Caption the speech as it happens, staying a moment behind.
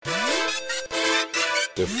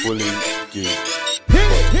The Fully Geek.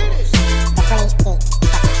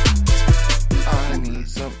 I need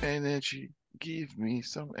some energy. Give me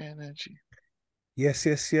some energy.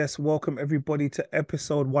 Yes. Welcome everybody to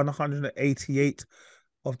episode 188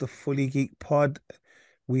 of the Fully Geek Pod.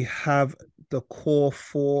 We have the core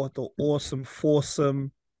four, the awesome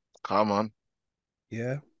foursome. Come on.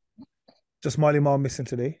 Yeah. Just Marley Marl missing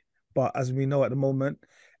today. But as we know at the moment,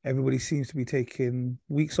 everybody seems to be taking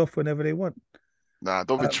weeks off whenever they want. Nah,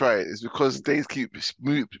 don't be try it. It's because days keep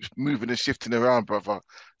moving and shifting around, brother.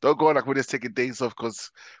 Don't go on like we're just taking days off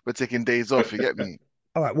because we're taking days off. You get me?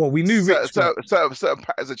 All right. Well, we knew Rich. Certain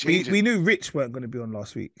patterns are We changing. knew Rich weren't going to be on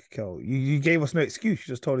last week, Kel. You gave us no excuse.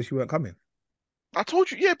 You just told us you weren't coming. I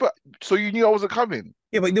told you, yeah, but so you knew I wasn't coming.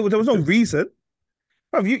 Yeah, but there was no reason.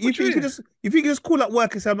 Bruv, you What think you mean? could just call up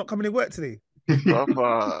work and say I'm not coming to work today?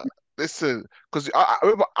 Brother, listen, because I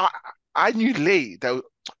remember I knew late that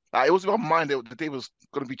it was in my mind that the day was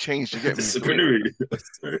gonna be changed. You get me? Disciplinary.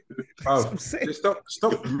 That's what I'm saying.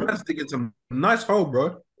 Stop man's digging some nice hole,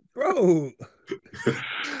 bro. Bro.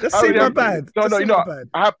 Just say my bad. No, Just say you know, my bad.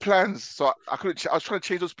 I had plans, so I couldn't. I was trying to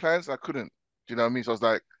change those plans, I couldn't. Do you know what I mean? So I was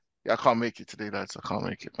like, yeah, I can't make it today, lads. I can't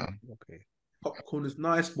make it, man. Okay. Popcorn is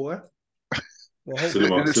nice, boy. Well,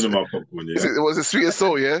 Cinema popcorn, yeah. Was it sweet and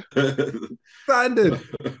salt? Yeah. Standard.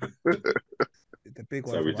 The big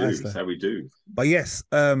That's one. how we from do. Iceland. That's how we do. But yes,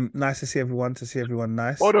 nice to see everyone.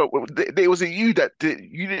 Nice. Oh no, was it you that did?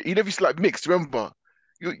 You never used to like mixed. Remember,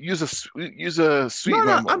 you use a sweet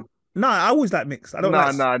man. I always like mixed. I don't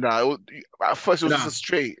like. Nah. At first, it was just a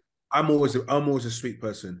straight. I'm always a sweet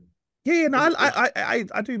person. Yeah. No,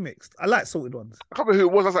 I do mixed. I like salted ones. I can't remember who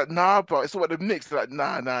it was. I was like, nah, bro. It's all about the mix. They're like,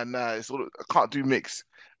 nah. It's all, I can't do mix.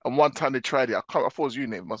 And one time they tried it. I thought it was you,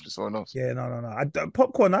 Nate. It must be someone else. Yeah, no.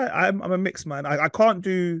 Popcorn. I'm a mixed man. I can't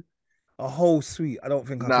do a whole sweet. I don't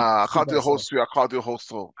think. I can't do a whole sweet. I can't do a whole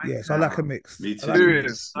salt. Yeah, so I like a mix. Me too. Like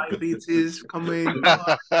Serious. Diabetes coming.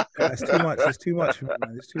 It's too much. It's too much for me,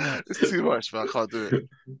 man. It's too much. It's too much, man. I can't do it.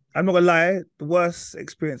 I'm not gonna lie. The worst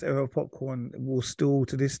experience ever of popcorn will still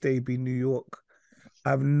to this day be New York. I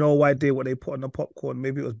have no idea what they put on the popcorn.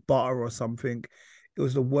 Maybe it was butter or something. It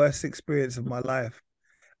was the worst experience of my life.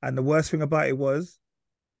 And the worst thing about it was,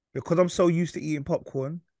 because I'm so used to eating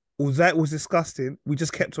popcorn, although it was disgusting, we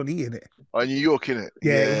just kept on eating it. Oh, New York, innit?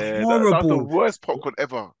 Yeah, it was horrible. That was the worst popcorn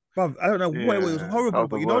ever. Bruv, I don't know what it was. It was horrible.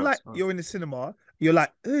 But you know, like worst. you're in the cinema, you're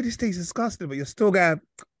like, oh, this tastes disgusting, but you're still going,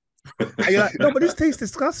 and you're like, no, but this tastes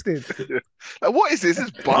disgusting. Like, what is this? This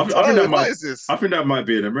is butter. What is this? I think that might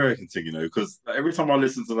be an American thing, you know, because every time I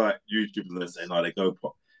listen to like YouTubers, they're saying, like, they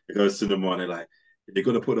go cinema and they're like, they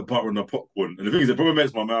got to put the butter on the popcorn. And the thing is, it probably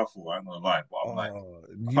makes my mouth full. I ain't gonna lie, but I'm like,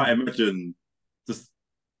 I can't imagine just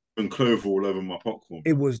putting clove all over my popcorn.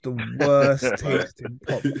 It was the worst tasting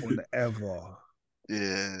popcorn ever.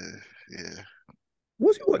 Yeah. What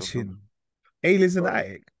was you watching? Aliens in the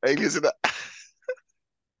Attic. Aliens in the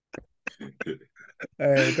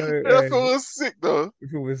That was sick though.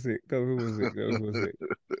 It was sick.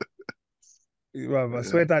 Bro, I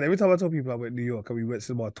swear down, every time I tell people I went to New York and we went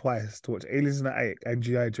cinema twice to watch Aliens in the Attic and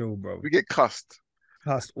G.I. Joe, bro. We get cussed.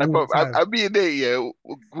 Cussed Like, all bro, the time. me and Nate, yeah,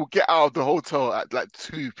 we'll get out of the hotel at like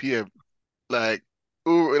 2 p.m. Like,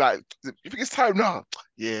 ooh, like, you think it's time now?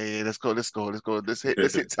 Yeah, let's go. Let's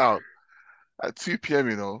hit town at 2 p.m.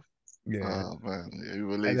 You know. Yeah. Oh man, yeah, we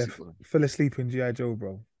were And lazy. then fell asleep in G.I. Joe,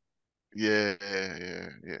 bro. Yeah.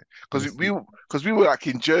 Because we were like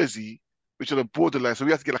in Jersey, which are the borderline, so we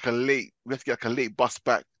had to get like a late bus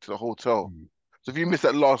back to the hotel. So if you miss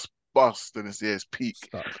that last bus, then it's peak.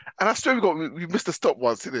 Stuck. And I swear we missed a stop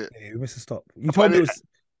once, didn't it? Yeah, we missed a stop. You told me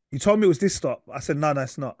it was this stop. I said, no,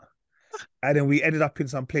 it's not. And then we ended up in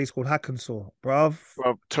some place called Hackensaw, bruv.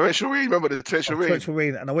 Bro, torrential rain, remember the torrential rain? Torrential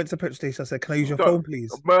rain. And I went to the petrol station. I said, can I use your phone,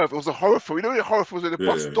 please? Merv, it was a horror film. You know the horror films where the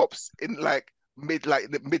bus stops in like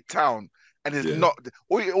mid-town and there's not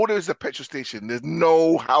all there is a petrol station. There's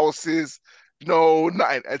no houses, no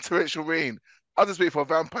nothing, and torrential rain. I'll just wait for a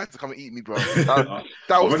vampire to come and eat me, bro. That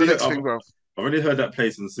was the next thing, bro. I've only heard that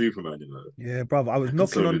place in Superman, you know. Yeah, bruv. I was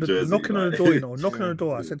knocking on the door, you know, knocking on the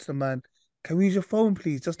door. I said to the man, can we use your phone,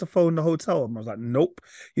 please? Just to phone the hotel. And I was like, nope.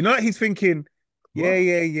 You know, like he's thinking, yeah.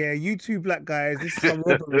 You two black guys, this is some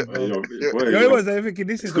robbery, bro. They're thinking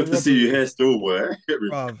this is good to see you here still, boy.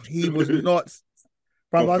 Bruv, he was not.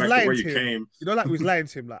 Bruv, I was lying to him. You know, like we was lying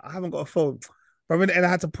to him. Like, I haven't got a phone. Bruv, and I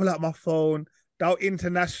had to pull out my phone, dial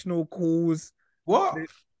international calls. What?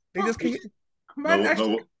 They just keep... No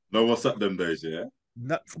WhatsApp them days, yeah?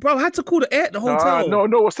 No, bro, I had to call the hotel.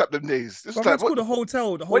 No, what's up them days? Bro, I had to call the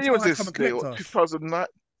hotel. The hotel when year was had this? to come and collect us. 2009?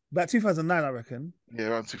 About 2009, I reckon. Yeah,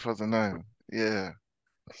 around 2009. Yeah.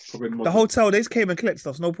 The hotel, they just came and collected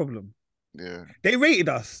us, no problem. Yeah. They rated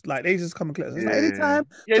us. Like, they just come and collect us. It's like, anytime,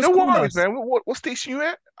 Yeah, just no call worries, us. man. What station you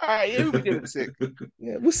at? Yeah, we'll be getting sick.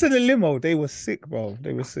 Yeah, we're still in limo. They were sick, bro.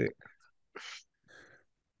 They were sick.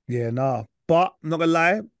 Yeah, nah. But, I'm not gonna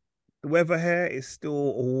lie, the weather here is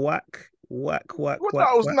still whack. Well,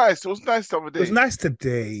 that was nice. It was nice the other day. It was nice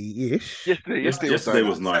today-ish. Yesterday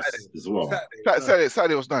was nice as well.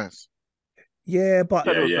 Saturday was nice. Yeah, but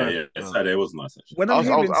Saturday was nice actually. When I'm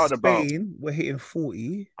here in Spain, we're hitting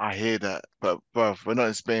 40. I hear that, but bruv, we're not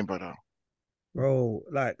in Spain, brother. Bro,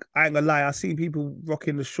 like, I ain't gonna lie, I see people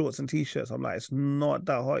rocking the shorts and t-shirts. I'm like, it's not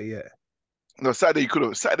that hot yet. No, Saturday you could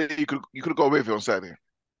have gone with it on Saturday.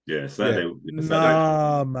 Yeah, Saturday.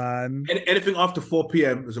 Nah, man. Anything after 4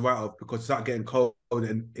 p.m. is a write-off because it started getting cold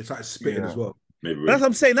and it started spitting as well. Maybe That's what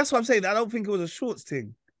I'm saying. That's what I'm saying. I don't think it was a shorts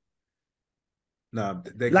thing. No,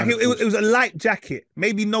 like it was a light jacket,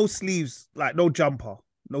 maybe no sleeves, like no jumper,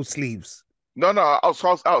 no sleeves. No, I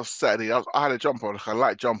was out Saturday. I had a jumper, like a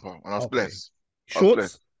light jumper, and I was blessed.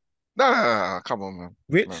 Shorts? No, come on, man.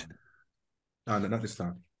 Rich? No, not this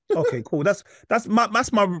time. Okay, cool. That's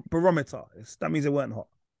my barometer. That means it weren't hot.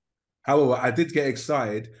 However, I did get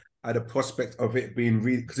excited at the prospect of it being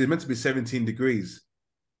because it's meant to be 17 degrees.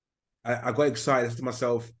 I got excited. I said to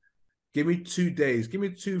myself, give me 2 days, give me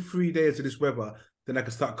 2-3 days of this weather, then I can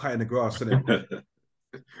start cutting the grass. And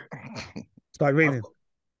then start raining.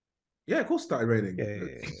 Yeah, of course, it started raining.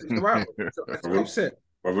 Yeah. Right. I'm upset.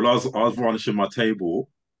 I was varnishing my table,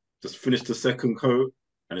 just finished the second coat,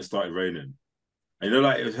 and it started raining. And you know,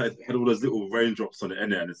 like it had all those little raindrops on it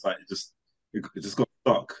in it, and it's like it just got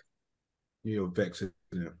stuck. You're vexed,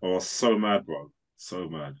 isn't it? Oh, so mad, bro. So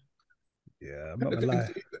mad. Yeah, I'm not gonna lie.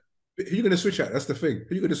 Who are you gonna switch at? That's the thing.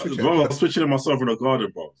 Who are you gonna switch at? Bro, I'm switching myself in the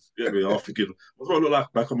garden, bro. Get me? I'm thinking, what's what I look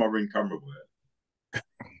like back on my Ring camera, boy?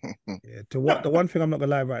 Yeah. The one thing I'm not gonna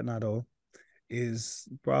lie right now though is,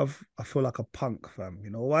 bruv, I feel like a punk, fam. You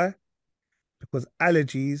know why? Because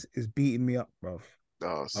allergies is beating me up, bruv.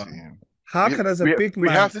 Oh, see. How can as a big man...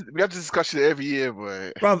 We have this discussion every year,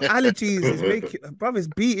 boy. Bruv, allergies is bruv, it's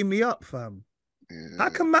beating me up, fam. Yeah. How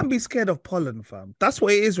can man be scared of pollen, fam? That's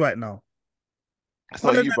what it is right now. It's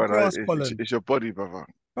not you, brother. It's your body, brother.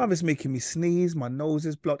 Bruv, it's making me sneeze. My nose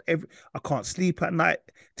is blocked. I can't sleep at night.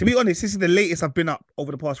 To be honest, this is the latest I've been up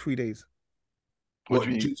over the past 3 days. What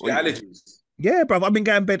do you mean? Allergies? Yeah, bruv. I've been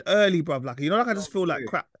getting bed early, bruv. Like, you know, like I just feel like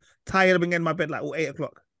crap. Tired. I've been getting my bed like 8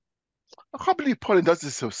 o'clock. I can't believe pollen does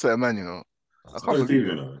this to certain man, you know. I can't believe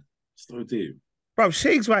it. So deep. Bruv,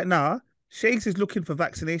 Shakes right now, Shakes is looking for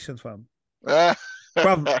vaccinations, fam.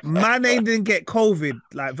 Bruv, man ain't didn't get COVID,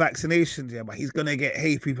 like vaccinations, yeah, but he's going to get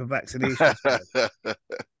hay fever vaccinations.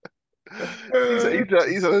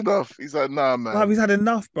 he's had enough. He's like, nah, man. Bruv, he's had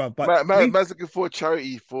enough, bruv. But man's looking for a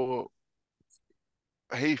charity for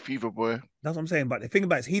hay fever, boy. That's what I'm saying. But the thing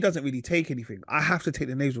about it is he doesn't really take anything. I have to take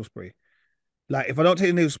the nasal spray. Like, if I don't take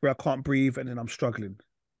the nasal spray, I can't breathe, and then I'm struggling.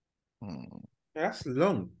 Yeah, that's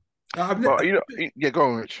long. Go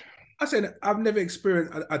on, Rich. I said I've never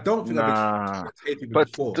experienced. I don't think I've experienced hay fever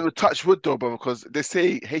before. But touch wood though, bro, because they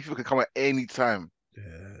say hay fever can come at any time.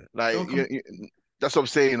 Yeah, like that's what I'm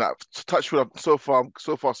saying. Like, touch wood, so far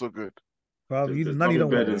so good. Bro, none of you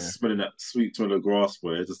don't want smelling that sweet smell of grass,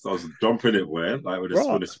 boy. I was dumping it, boy. Like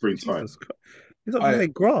when it's springtime. It's not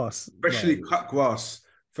like grass. Freshly cut grass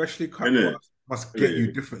must get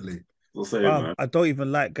you differently. Man. I don't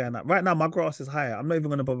even like going up. Right now, my grass is higher. I'm not even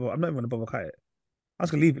gonna bother cut it. I'm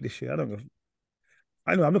just gonna leave it this year.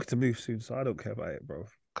 I know I'm looking to move soon, so I don't care about it, bro.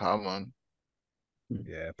 Come on.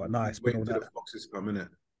 Yeah, but nice. Wait until the foxes come in it.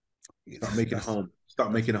 Start making a home.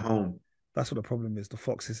 Start making a home. That's what the problem is. The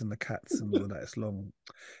foxes and the cats and all that. It's long.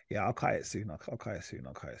 Yeah, I'll cut it soon. I'll cut it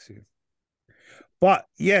soon. But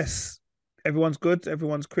yes, everyone's good.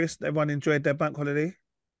 Everyone's crisp. Everyone enjoyed their bank holiday.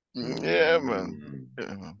 Yeah, man.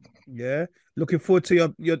 Yeah. Looking forward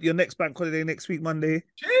to your next bank holiday next week, Monday.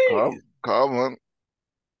 Come on.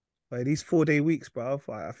 Like, these 4-day weeks, bro.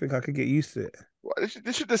 I think I could get used to it. Well,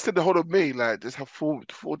 they should just said the whole of May, like just have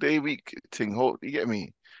 4-day week thing. You get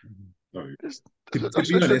me? To be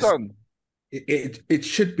honest, done. It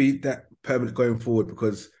should be that permanent going forward,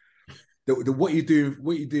 because what you do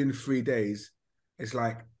in 3 days, it's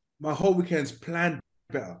like my whole weekend's planned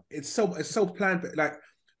better. It's so planned better. Like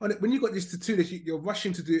when you got this to 2 days, you're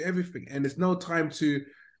rushing to do everything, and there's no time to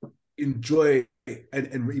enjoy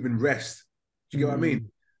and even rest. Do you get what I mean?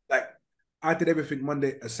 Like, I did everything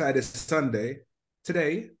Monday, Saturday, Sunday.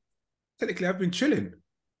 Today, technically, I've been chilling.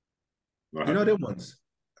 Right. You know them ones.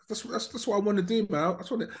 That's what I want to do, man.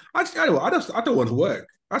 I don't want to work.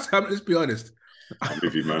 Let's be honest. I'm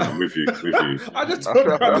with you, man. I'm with you. With you. I just I, told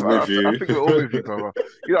feel- I, feel- I'm I, with feel- I you. think we're all with you, brother.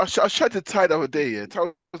 You know, I tried to tie the other day. Yeah,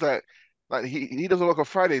 Ty was like he doesn't work on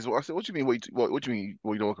Fridays. Well, I said, what do you mean? What do you mean?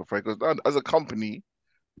 Well, you don't work on Fridays? Because as a company,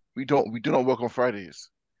 we do not work on Fridays.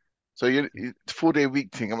 So it's 4-day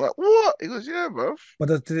week thing. I'm like, what? He goes, yeah, bro.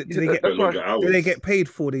 But do they get That's why. Longer do they hours. get paid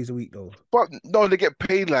 4 days a week though? But no, they get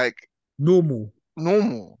paid like Normal.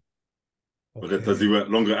 normal. But then does he work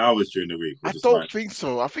longer hours during the week, or I just don't like? think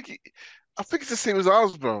so. I think it's the same as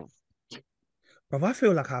ours, bro. But I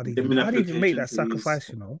feel like I'd even make that sacrifice,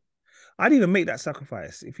 you know. I'd even make that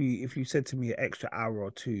sacrifice if you said to me an extra hour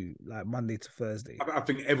or two, like Monday to Thursday. I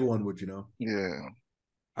think everyone would, you know. Yeah.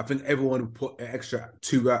 I think everyone would put an extra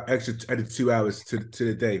added 2 hours to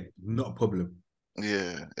the day. Not a problem.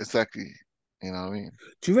 Yeah, exactly. You know what I mean?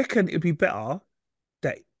 Do you reckon it'd be better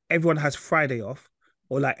that everyone has Friday off,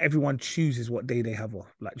 or like everyone chooses what day they have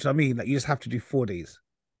off? Like, do you know what I mean? Like, you just have to do 4 days.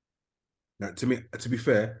 Now, to be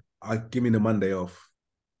fair, I give me the Monday off.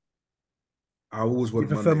 I always You want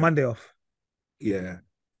prefer Monday off? Yeah.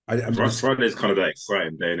 Friday's kind of that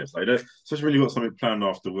exciting day, and it's like, especially when you got something planned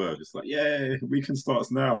after work. It's like, yeah, weekend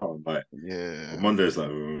starts now. Like, Yeah. Monday's like,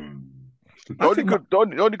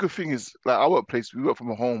 The only good thing is like our workplace, we work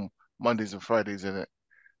from home Mondays and Fridays, innit?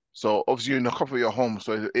 So obviously you're in the comfort of your home,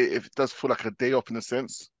 so it does feel like a day off in a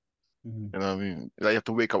sense. Mm-hmm. You know what I mean? Like you have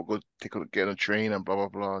to wake up, get on a train and blah blah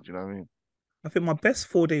blah. Do you know what I mean? I think my best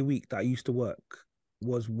 4-day week that I used to work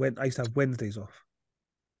was when I used to have Wednesdays off.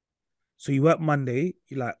 So you work Monday,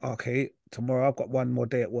 you're like, okay, tomorrow I've got one more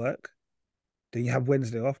day at work. Then you have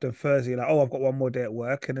Wednesday off. Then Thursday, you're like, oh, I've got one more day at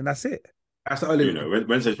work, and then that's it. That's the only. you know,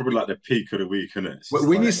 Wednesday's probably like the peak of the week, isn't it?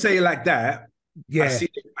 When you say it like that, Yeah,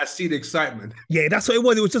 I see the excitement. yeah, that's what it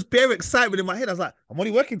was. It was just bare excitement in my head. I was like, I'm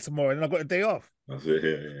only working tomorrow, and then I got a day off. That's it.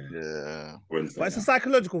 Yeah. Yeah. Wednesday. But it's a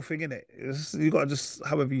psychological thing, isn't it? You got to just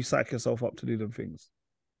however you psych yourself up to do them things.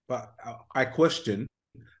 But I question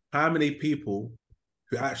how many people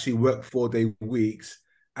who actually work 4-day weeks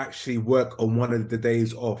actually work on one of the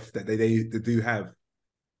days off that they do have,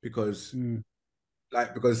 because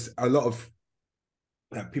because a lot of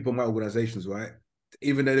people in my organizations, right,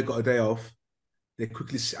 even though they've got a day off, they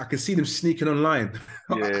quickly, I can see them sneaking online.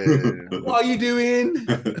 Yeah. What are you doing?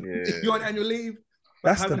 Yeah. You're on annual leave.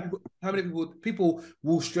 How many people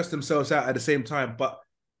will stress themselves out at the same time? But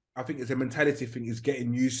I think it's a mentality thing, is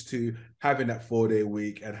getting used to having that 4-day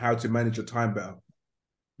week and how to manage your time better.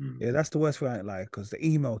 Yeah, that's the worst thing I don't like, because the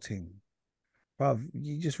email thing, bruv,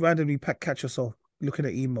 you just randomly catch yourself looking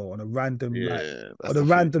at email on a random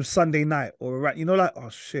random Sunday night, or you know, like, oh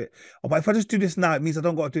shit. Oh, but if I just do this now, it means I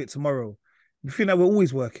don't got to do it tomorrow. You feel like we're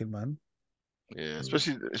always working, man. Yeah,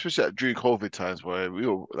 especially during COVID times where we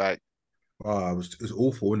were like, it was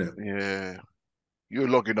awful, wasn't it? yeah, you're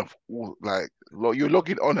logging off you're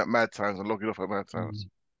logging on at mad times and logging off at mad times.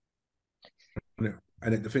 And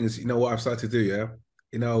the thing is, you know what I've started to do, yeah?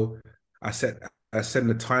 You know, I send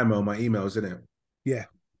the timer on my emails, innit? Yeah.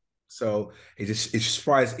 So it just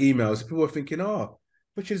fires emails. People are thinking, oh,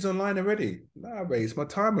 Richard's online already. Nah, mate, it's my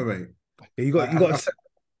timer, mate. Yeah, you got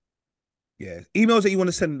yeah. Emails that you want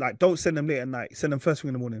to send, like, don't send them late at night. Send them first thing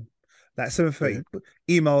in the morning. Like 7:30. Yeah.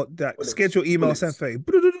 Email that bullets. Schedule email 7:30.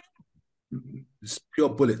 It's pure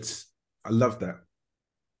bullets. I love that.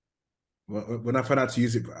 When I found out to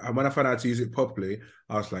use it properly,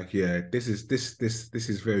 I was like, yeah, this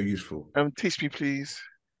is very useful. Teach me, please.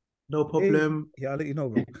 No problem. Yeah, I'll let you know,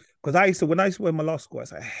 bro. Because when I used to wear my law school, I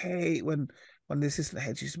was like, I hate when the assistant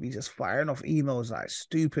heads used to be just firing off emails like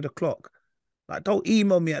stupid o'clock. Like, don't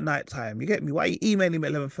email me at night time. You get me? Why are you emailing me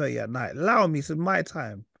at 11:30 at night? Allow me, it's my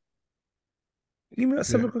time. Email at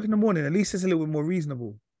 7 o'clock in the morning. At least it's a little bit more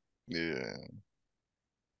reasonable. Yeah.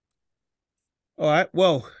 All right.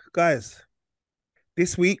 Well, guys,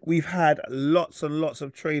 this week we've had lots and lots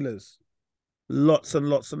of trailers. Lots and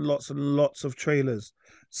lots and lots and lots of trailers.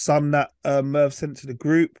 Some that Merv sent to the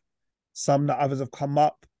group, some that others have come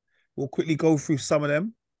up. We'll quickly go through some of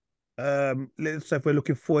them. Let's say if we're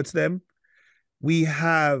looking forward to them. We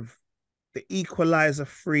have The Equalizer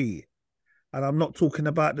 3. And I'm not talking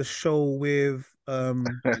about the show with Woodward.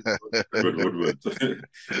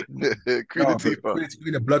 Queen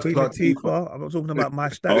Latifah. I'm not talking about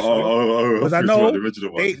that show. Because I know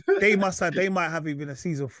they might have even a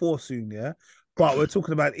season 4 soon, yeah. But we're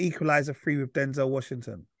talking about Equalizer 3 with Denzel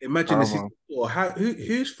Washington. Imagine this is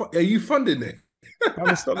are you funding it?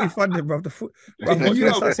 I'm stop me funding, bro.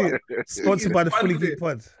 Sponsored by the Fully Geek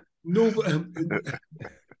Pod. No,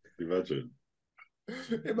 imagine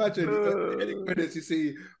any credits you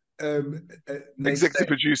see executive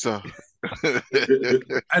producer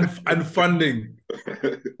and funding.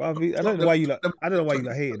 Bruv, I don't know why you like. I don't know why you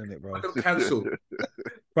like hating on it, bro. Cancel.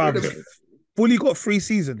 Bruv, fully got 3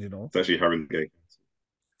 seasons. You know, It's actually Harry Gay.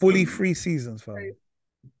 fully 3 seasons, fam.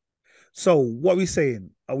 So what are we saying?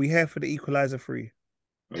 Are we here for the Equalizer 3?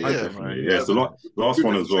 Yeah, definitely. Yeah, so last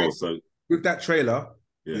one as well. So with that trailer,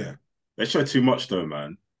 yeah. They showed too much though,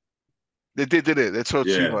 man. They did it? They showed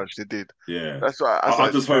too much. They did. Yeah. That's why I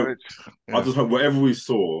just hope. Yeah. I just hope whatever we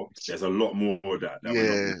saw, there's a lot more of that.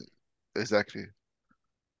 Exactly.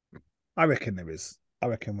 I reckon there is.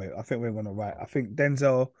 I think we're gonna write. I think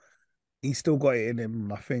Denzel, he's still got it in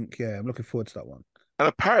him. I think, I'm looking forward to that one. And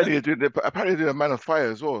apparently they did a Man on Fire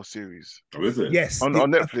as well series. Oh, is it? Yes, on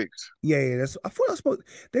Netflix. I thought I spoke.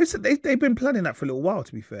 They've been planning that for a little while,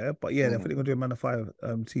 to be fair. But I think they're gonna do a Man on Fire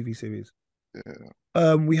TV series.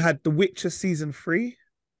 Yeah. We had The Witcher season 3.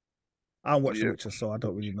 I don't watch The Witcher, so I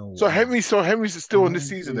don't really know. So Henry's still on this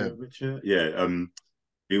season then. Yeah.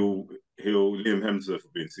 Liam Hemsworth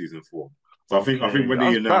will be in season 4. So I think when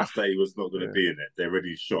he announced that he was not going to be in it, they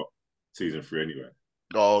already shot season 3 anyway.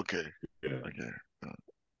 Oh, okay. Yeah. Okay.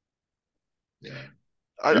 Yeah.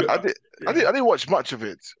 I didn't watch much of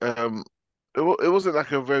it. It wasn't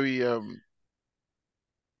like a very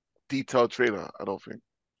detailed trailer, I don't think.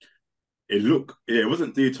 It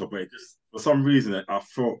wasn't detailed, but it just for some reason I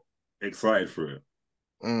felt excited for it.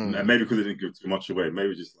 And maybe because it didn't give too much away,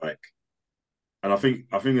 maybe just like, and I think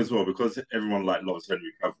as well because everyone like loves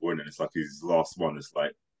Henry Cavill and it's like his last one. It's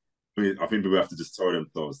like I think people have to just tell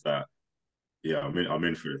themselves that I'm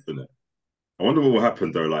in for it, isn't it? I wonder what will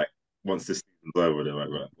happen though. Like once this season's over, they're like,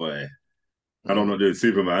 right, boy, I don't know doing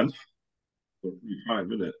Superman. Fine,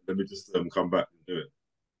 innit? Let me just come back and do it.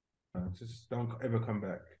 Just don't ever come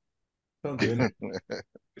back.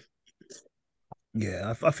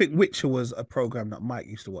 Yeah, I think Witcher was a program that Mike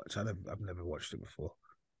used to watch. I've never watched it before.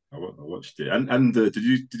 I watched it, and did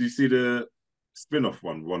you see the spin-off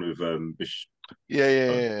one with Bish?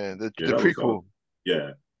 Yeah. The prequel.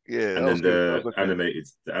 Yeah, and then the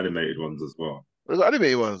animated ones as well. Those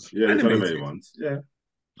animated ones. Yeah, the animated ones. Yeah,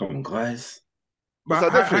 come on, guys.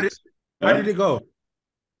 But how did it go?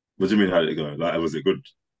 What do you mean? How did it go? Like, was it good?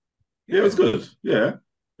 Yeah, it was good. Yeah,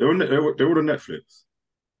 they're all on Netflix.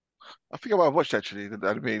 I think I might have watched actually the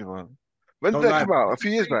animated one. When did that come out? A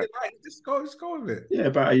few years back. Just go with it. Yeah,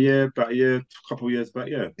 about a year, a couple of years back.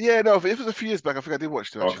 Yeah. Yeah, no, if it was a few years back, I think I did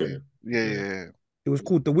watch it. Actually. Okay. Yeah. It was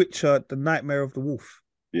called The Witcher: The Nightmare of the Wolf.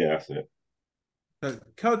 Yeah, that's it.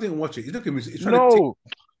 Cal didn't watch it. He's looking at me. He's trying to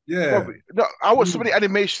yeah. No, I watched so many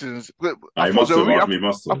animations. I thought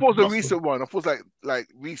it was a recent one. I thought it was like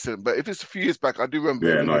recent, but if it's a few years back, I do remember.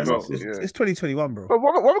 Yeah, no, it's 2021, bro. But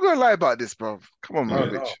what am I going to lie about this, bro? Come on,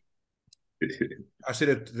 man. No. I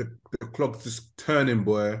said the clock's just turning,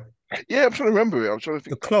 boy. Yeah, I'm trying to remember it. I'm trying to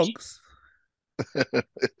think. The clogs.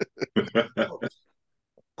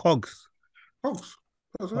 Cogs.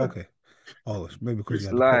 Okay. Oh, it's maybe because you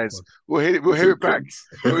had lies. We'll hear it back.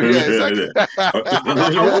 Exactly.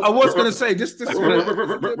 I was going to say just like,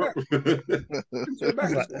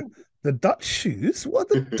 the Dutch shoes. What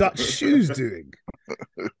are the Dutch shoes doing?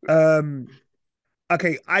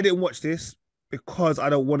 Okay, I didn't watch this because I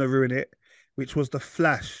don't want to ruin it, which was The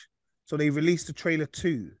Flash. So they released the trailer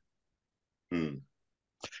 2.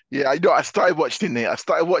 Yeah, I started watching it. I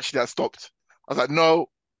stopped. I was like, no.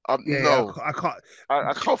 No, I can't.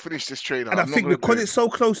 I can't finish this trailer. And I think because it's so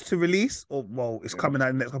close to release, it's coming out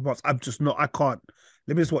in the next couple months. I'm just not. I can't.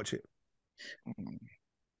 Let me just watch it.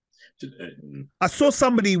 I saw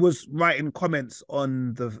somebody was writing comments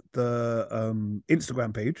on the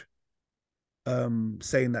Instagram page,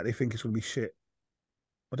 saying that they think it's going to be shit.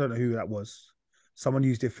 I don't know who that was. Someone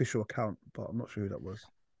used the official account, but I'm not sure who that was.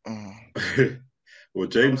 Well,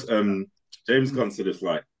 James Gunn said it's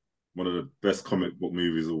like one of the best comic book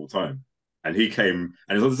movies of all time. And he came,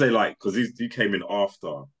 and it's not to say like, because he came in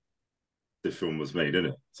after the film was made, isn't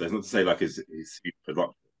it? So it's not to say like his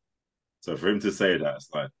production. So for him to say that, it's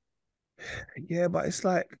like, yeah, but it's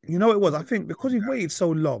like, you know, it was. I think because he waited so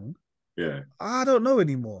long. Yeah, I don't know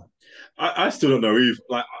anymore. I still don't know either.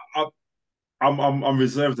 Like I'm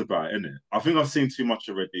reserved about it, innit? I think I've seen too much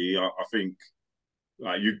already. I think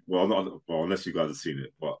like unless you guys have seen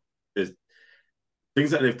it, but there's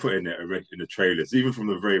things that they've put in there already in the trailers, even from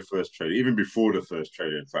the very first trailer, even before the first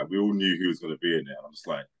trailer. In fact, we all knew he was going to be in there. And I'm just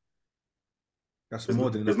like,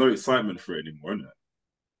 there's no excitement for it anymore, isn't it?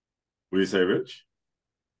 What do you say, Rich?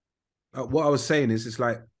 What I was saying is, it's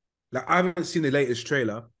like I haven't seen the latest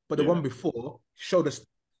trailer, but the one before showed us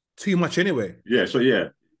too much anyway. Yeah, so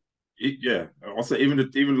I'll say even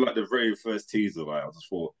like the very first teaser, like I just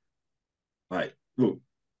thought, like, look,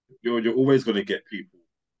 you're always going to get people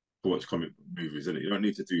to watch comic movies, isn't it? You don't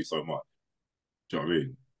need to do so much. Do you know what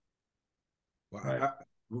I mean?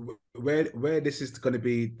 Well, where this is going to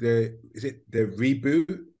be is it the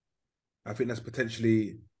reboot? I think that's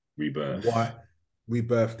potentially Rebirth. What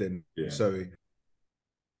rebirth then? Yeah. Sorry.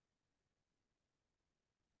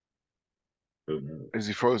 Is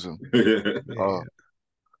he frozen? Yeah. Oh.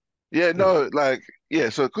 Yeah, no, like, yeah,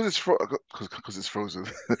 so because it's frozen.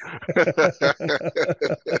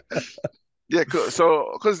 Yeah,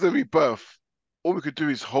 so because the rebirth, all we could do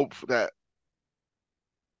is hope that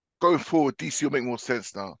going forward, DC will make more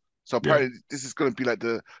sense now. So apparently, this is going to be like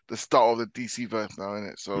the start of the DC verse now, isn't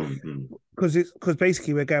it? So because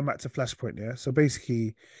basically we're going back to Flashpoint, yeah. So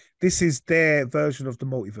basically, this is their version of the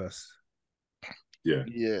multiverse.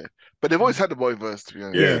 Yeah, but they've always had the multiverse, to be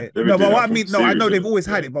honest. Yeah. No, but what I mean, I know they've always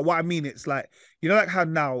had it, but what I mean, it's like, you know, like how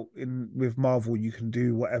now with Marvel you can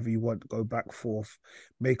do whatever you want, go back, forth,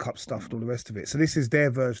 make up stuff, and all the rest of it. So this is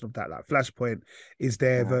their version of that. Like Flashpoint is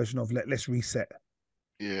their version of let's reset.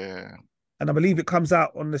 Yeah. And I believe it comes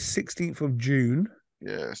out on the 16th of June.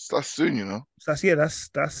 Yeah, that's soon, you know. So that's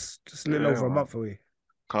just a little over a month away.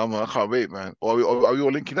 Come on, I can't wait, man. Or are we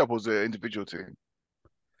all linking up, or is it an individual thing?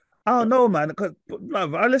 Oh no, man.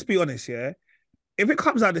 Let's be honest, yeah. If it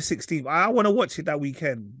comes out the 16th, I want to watch it that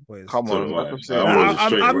weekend, boys. Come on,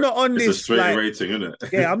 I'm not on this. It's a straight rating, isn't it?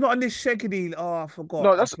 Yeah, I'm not on this shaggedy. Oh, I forgot.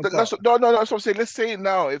 No, that's what I'm saying. Let's say it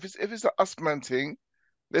now. If it's the Usman thing,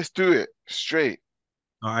 let's do it straight.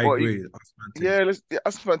 I agree. Yeah,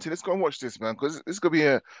 Usman thing. Let's go and watch this, man, because it's gonna be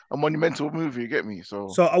a monumental movie. You get me?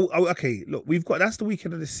 So okay. Look, that's the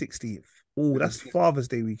weekend of the 16th. Oh, that's Father's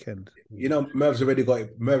Day weekend. You know, Merv's already got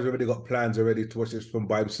plans already to watch this film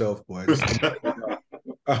by himself, boys.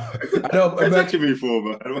 I know. Exactly before,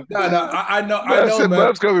 man. No, I know.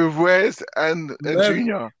 Merv's going with Wes and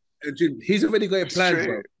Junior. He's already got a plan,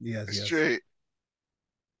 bro. Yes. Straight.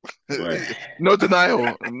 No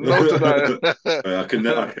denial. No denial. I can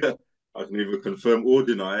either confirm or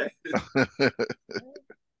deny.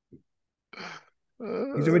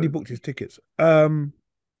 He's already booked his tickets.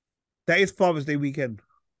 That is Father's Day weekend.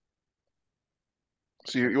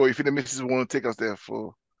 So you think the missus want to take us there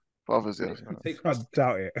for Father's Day? I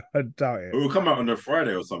doubt it. It will come out on a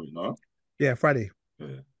Friday or something, no? Yeah, Friday.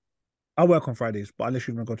 Yeah. I work on Fridays, but unless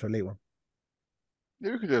you're going to go to a late one.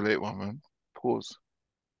 Yeah, we could do a late one, man. Pause.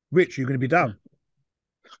 Rich, you're going to be down?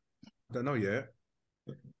 I don't know yet.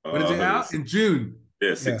 When is it out? In June.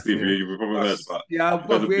 Yeah, 16th. Yeah. You probably heard about. Yeah,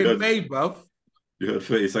 we're in May, bruv. You heard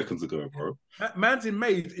 30 seconds ago, bro. Man's in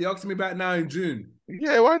May. He asked me about now in June.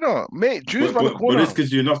 Yeah, why not? May, June's around the corner. But this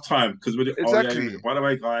gives you enough time. Because exactly. By the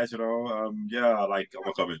way, guys, I'm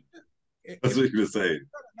coming. That's what you were saying.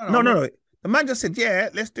 No. The man just said, yeah,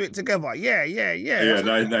 let's do it together. Yeah. Yeah,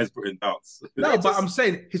 now he's putting doubts. No, but I'm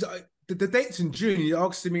saying, the date's in June. You're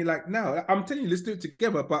asking me, like, no, I'm telling you, let's do it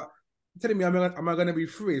together. But you're telling me, am I going to be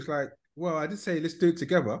free? It's like, well, I did say, let's do it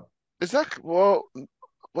together. Exactly. Well,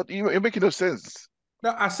 what you're making no sense.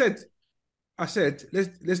 No, I said,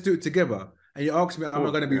 let's do it together. And you asked me, am I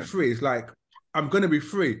going to be free? It's like, I'm going to be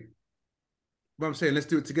free. But I'm saying, let's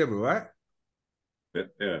do it together, right?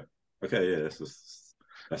 Yeah. Okay, yeah,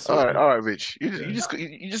 that's all right, Rich. You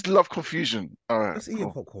just love confusion. All right. Let's eat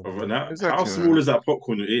your popcorn. Exactly, how small is that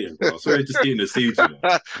popcorn you're eating, bro? Sorry, just eating the seeds.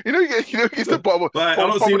 You know, it's the bottom. Like, I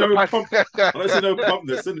don't see no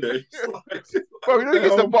pumpness in there. Bro, you know,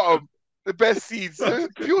 it's the bottom. The best seeds,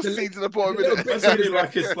 pure seeds in the bottom.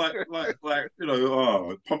 It's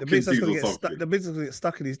like pumpkin seeds or something. The bits that get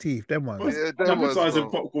stuck in his teeth. Them ones. Yeah, them ones.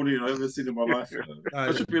 Sizing popcorn I've ever seen in my life.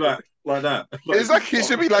 It should be like that. Exactly, it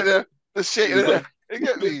should be like the shit. You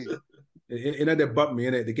get me? You know, they bumped me,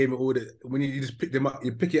 innit? They gave me all when you just pick them up,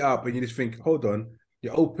 you pick it up and you just think, hold on,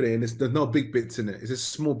 you open it and there's no big bits in it. It's just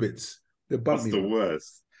small bits. They bumped me. That's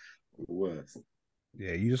the worst.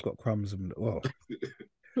 Yeah, you just got crumbs and all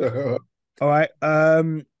right.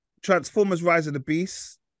 Transformers Rise of the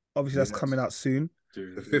Beast. Obviously, that's coming out soon.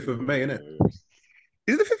 The 5th of May, isn't it?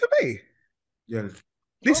 Is it the 5th of May? Yeah.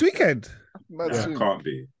 This weekend? Yeah, it can't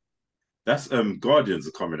be. That's Guardians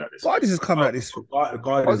are coming out this week. Guardians is coming out this week.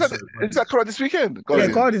 Is that coming out this weekend? Yeah,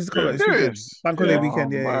 Guardians is coming out this weekend. Bank holiday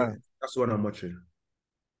weekend, yeah. That's the one I'm watching.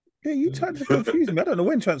 Yeah, you tried to confuse me. I don't know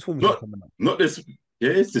when Transformers is coming out. Not this.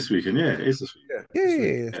 Yeah, it's this weekend. Yeah, it is this weekend.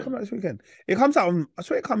 Yeah, it's coming out this weekend. It comes out on. I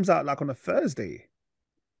swear it comes out like on a Thursday.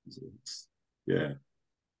 Yeah.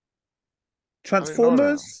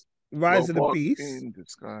 Transformers: Rise of the Beast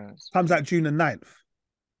comes out June the 9th.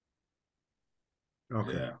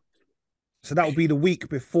 Okay. Yeah. So that will be the week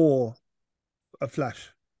before a Flash.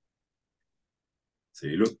 So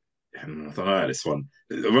you look. I don't know this one.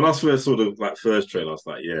 When I first saw the first trailer, I was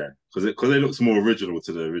like, yeah, because it looks more original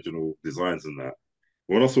to the original designs and that.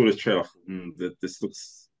 When I saw this trailer, I thought, this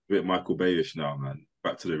looks a bit Michael Bayish now, man.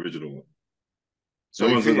 Back to the original one. So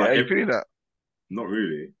you feel, are you feeling that? Not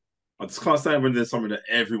really. I just can't stand when there's something that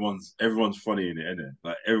everyone's funny in it, innit?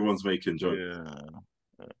 Like everyone's making jokes.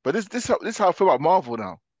 Yeah. But this how I feel about Marvel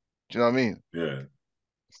now. Do you know what I mean? Yeah.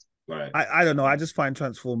 Like I don't know. I just find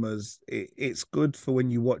Transformers, it's good for when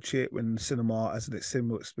you watch it when cinema as a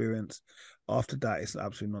cinema experience. After that, it's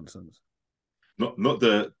absolute nonsense. not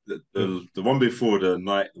the one before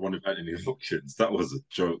the one with Anthony Hopkins. That was a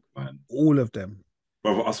joke, man. All of them.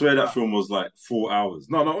 But I swear that film was like 4 hours.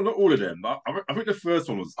 No, not all of them. I think the first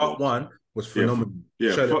one was good. Part one was phenomenal.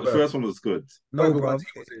 Yeah, the first one was good. No, bro.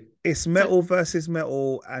 It's metal versus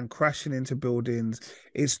metal and crashing into buildings.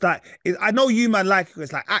 It's like I know you man like it.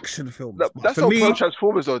 It's like action films. That's not me,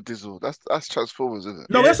 Transformers or Dizzle. That's Transformers, isn't it?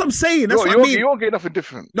 No, that's what I'm saying. That's what I mean. You won't get nothing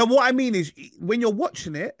different. No, what I mean is when you're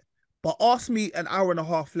watching it, but ask me an hour and a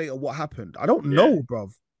half later what happened. I don't know, bruv.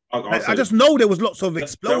 I just know there was lots of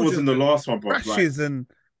explosions. That was in the last one, bro. Crashes and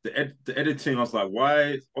the editing. I was like, why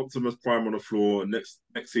is Optimus Prime on the floor? Next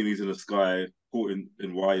scene, he's in the sky, caught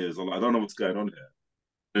in wires. I'm like, I don't know what's going on here.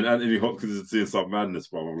 And Anthony Hopkins is seeing some madness,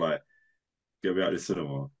 bro. I'm like, get me out of the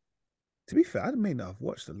cinema. To be fair, I may not have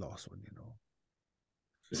watched the last one.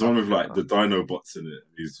 It's one with like the Dino bots in it.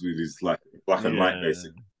 He's like black and white,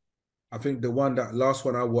 basically. I think the last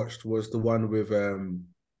one I watched was the one with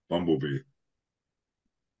Bumblebee.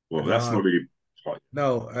 Well, that's not really.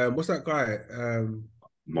 No, what's that guy?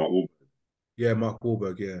 Mark Wahlberg. Yeah, Mark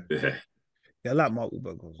Wahlberg. Yeah, I like Mark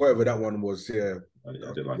Wahlberg. Whatever that one was. Yeah,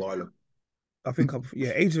 I did like it. I think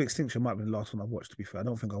Age of Extinction might be the last one I've watched. To be fair, I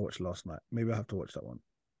don't think I watched last night. Maybe I have to watch that one.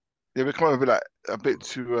 Yeah, we kind of a bit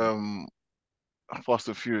too Fast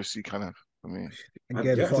and Furious-y kind of for me.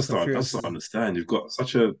 Again, I just don't understand. You've got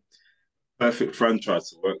such a perfect franchise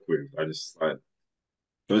to work with. I just like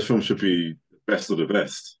those films should be the best of the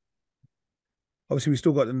best. Obviously, we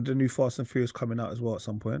still got the new Fast and Furious coming out as well at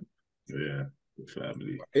some point. Yeah,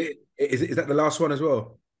 family. Is that the last one as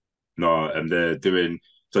well? No, and they're doing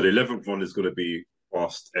so. The 11th one is going to be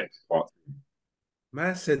Fast X Part 2.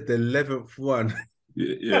 Man said the 11th one.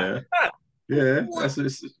 Yeah. That's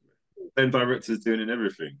the same director's doing and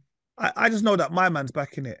everything. I just know that my man's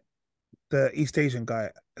back in it. The East Asian guy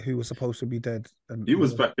who was supposed to be dead. And he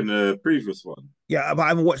was back in the previous one. Yeah, but I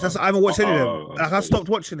haven't watched. I haven't watched any of them. I stopped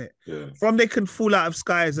watching it. Yeah. From they can fall out of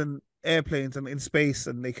skies and airplanes and in space,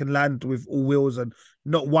 and they can land with all wheels and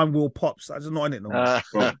not one wheel pops. I'm just not in it no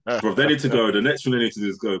more. Bro, they need to go. The next one they need to do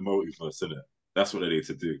is go multiverse, innit? That's what they need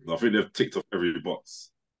to do. I think they've ticked off every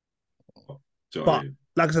box. But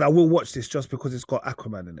like I said, I will watch this just because it's got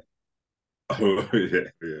Aquaman in it. Oh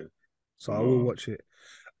yeah. So I will watch it.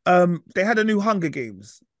 They had a new Hunger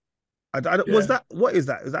Games. Was that what is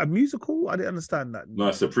that? Is that a musical? I didn't understand that. No,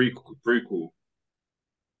 it's a prequel.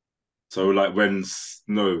 So like when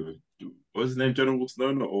Snow, what's his name, General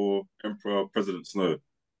Snow or Emperor President Snow,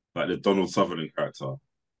 like the Donald Sutherland character.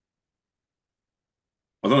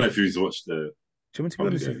 I don't know if you've watched the. To be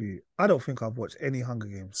honest with you, I don't think I've watched any Hunger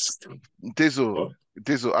Games. Dizzle,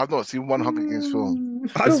 I've not seen one Hunger Games film.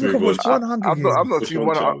 I don't think I've watched one Hunger Games. I've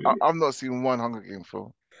not seen one Hunger Games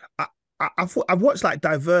film. I've watched like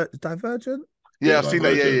Divergent. Yeah, I've seen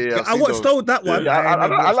that. Yeah. I watched that one. Yeah,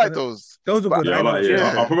 I like those. Those are good.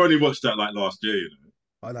 Yeah, I probably only watched that like last year.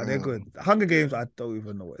 Oh, no, they're good. Hunger Games, I don't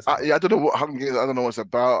even know what it's about. I don't know what Hunger Games. I don't know what it's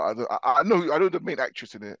about. I know the main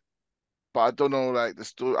actress in it, but I don't know like the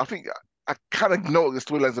story. I think I kind of know what the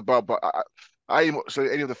storyline's about, but I ain't watched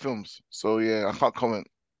any of the films, so yeah, I can't comment.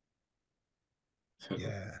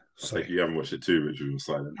 Yeah, I think you haven't watched it too, Richard. You're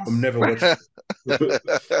silent. I've never watched it.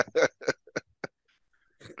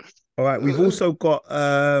 All right, we've also got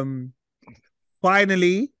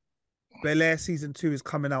finally Bel-Air season 2 is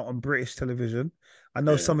coming out on British television. I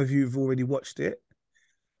know some of you have already watched it.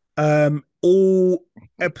 All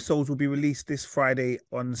episodes will be released this Friday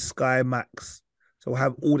on Sky Max, so we'll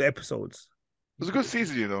have all the episodes. It was a good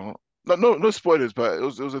season, you know. No spoilers, but it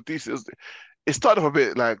was a decent. It started off a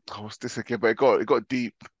bit like, oh, what's this again? But it got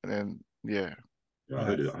deep, and then Yeah, I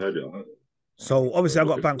heard it. So obviously I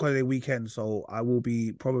got bank holiday weekend, so I will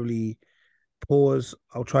be probably pause.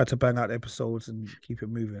 I'll try to bang out episodes and keep it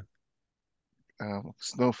moving.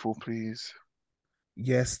 Snowfall, please.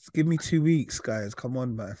 Yes, give me 2 weeks, guys. Come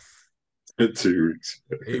on, man. 2 weeks.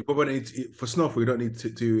 For Snowfall, you don't need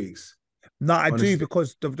 2 weeks. No, I do,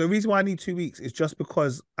 because the reason why I need 2 weeks is just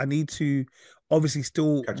because I need to obviously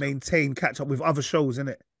still catch up with other shows,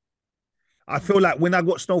 innit? I feel like when I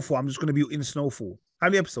watch Snowfall, I'm just going to be in Snowfall. How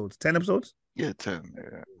many episodes? 10 episodes? Yeah, 10.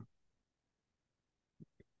 Yeah.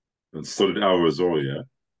 And solid hour as well, yeah.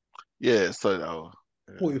 Yeah, solid hour.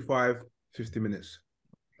 45, 50 minutes.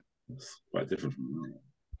 It's quite different from that.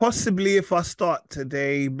 Possibly if I start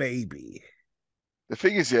today, maybe. The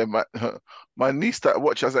thing is, yeah, my niece started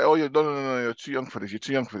watching. I was like, "Oh, no, you're too young for this. You're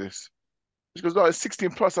too young for this." She goes, "No, it's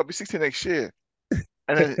 16 plus. I'll be 16 next year."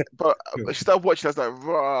 And then, but she started watching. I was like,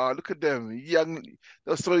 "Rah, look at them, young.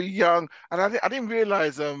 They're so young." And I didn't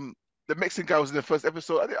realize the Mexican guy was in the first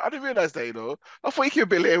episode. I didn't realize that. I thought he came a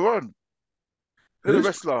bit later on. The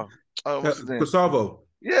wrestler. What's his name? Gustavo.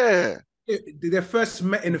 Yeah. They first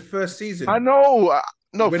met in the first season. I know.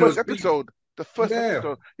 No, When first episode. The first Yeah.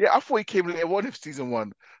 episode. Yeah, I thought he came later on in season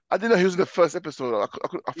 1. I didn't know he was in the first episode. I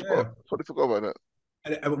forgot. I totally forgot about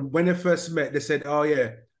that. And when they first met, they said, "Oh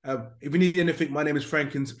yeah, if you need anything, my name is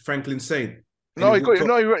Franklin Saint." And No, he he got walked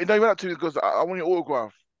no, up. he went up to me because I want your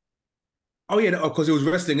autograph. Oh yeah, because he was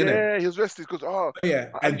wrestling, innit? Yeah, he was resting because Oh yeah,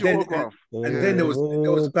 I need your autograph. and then there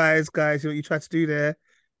was guys, you know what you tried to do there?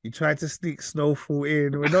 You tried to sneak Snowfall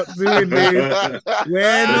in. We're not doing this.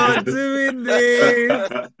 We're not doing this.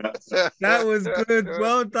 That was good.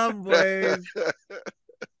 Well done, boys.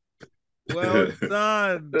 Well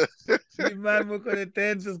done. You man, we're gonna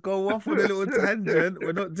then just go off on a little tangent.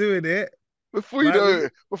 We're not doing it. Before you know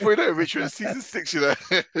it, Richard, it's season 6, you know.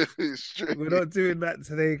 We're not doing that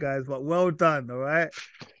today, guys. But well done, all right.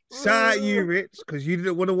 Shout out you, Rich, because you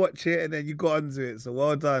didn't want to watch it and then you got onto it. So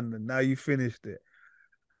well done, and now you finished it.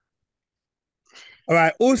 All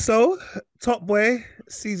right. Also, Top Boy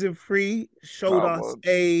season 3 showed us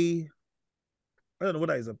a. I don't know what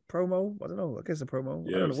that is. A promo? I don't know. I guess a promo.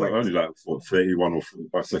 Yeah, it's like only like 31 or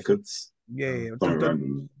 45 seconds. Yeah.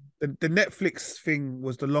 The Netflix thing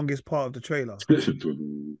was the longest part of the trailer.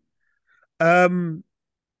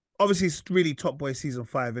 Obviously it's really Top Boy season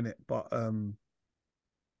 5, isn't it? But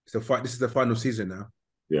this is the final season now.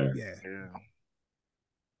 Yeah.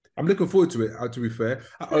 I'm looking forward to it. To be fair,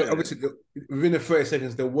 obviously within the 30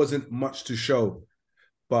 seconds there wasn't much to show,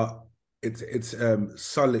 but it's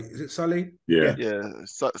Sully. Is it Sully? Yeah.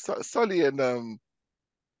 Sully and Sully and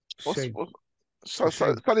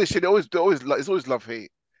shit. It's always love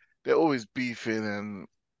hate. They're always beefing and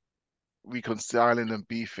reconciling and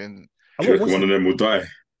beefing. Do you reckon one of them will die?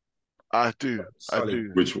 I do. Sully. I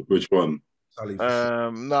do. Which one? Sully.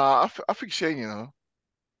 Nah, I think Shane. You know.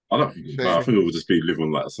 I don't think. I think it will just be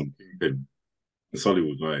living like some kingpin. Sully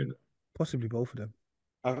will die. Possibly both of them.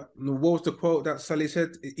 What was the quote that Sully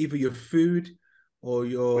said? Either your food or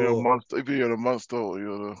your monster. Either you're a monster or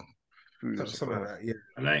you're the food. Something like that. Yeah.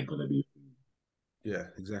 And I ain't gonna be. Yeah,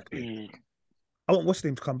 exactly. I want what's his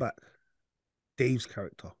name to come back. Dave's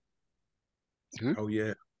character. Who? Oh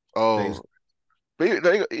yeah. Oh. But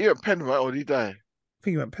he went Penn, right? Or did he die? I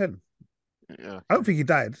think he went Penn. Yeah. I don't think he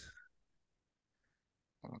died.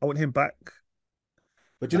 I want him back.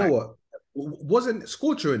 But you know what? Wasn't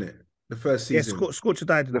Scorcher in it the first season? Yeah, Scorcher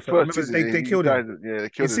died in the first season. They killed him. Yeah, they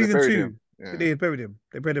killed him. In season 2, yeah. they buried him.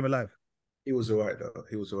 They buried him alive. He was alright though.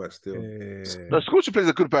 He was alright still. Yeah. No, Scorcher plays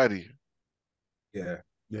a good baddie. Yeah.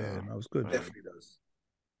 Yeah, that was good. Definitely does.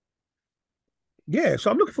 Yeah, so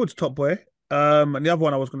I'm looking forward to Top Boy. And the other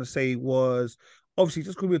one I was going to say was obviously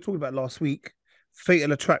just because we were talking about last week,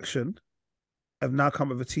 Fatal Attraction have now come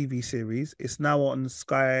with a TV series. It's now on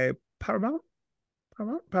Sky Paramount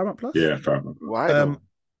Plus. Yeah, Paramount. Why?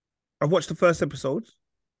 I've watched the first episode.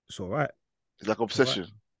 It's all right. It's like Obsession.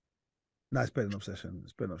 Right. No, it's better than Obsession.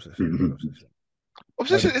 It's better than Obsession.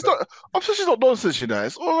 Obsession. It's not. Obsession's not nonsense, you know.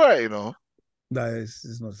 It's all right, you know. No,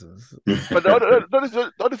 it's nonsense. But the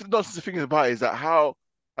only nonsense thing about it is that how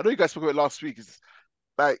I know you guys spoke about it last week is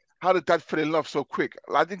like how the dad fell in love so quick.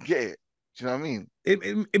 Like, I didn't get it. Do you know what I mean? It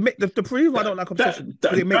make the reason I don't like Obsession,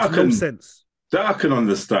 but it makes no sense. That I can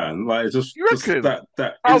understand. Like just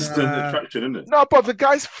that instant attraction, isn't it? No, but the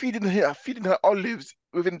guy's feeding her olives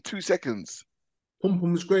within 2 seconds. Pum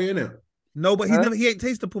Pum's great, isn't it? No, but he ain't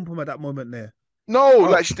tasted Pum Pum at that moment there. No,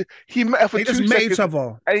 like he met her for 2 seconds. They just met each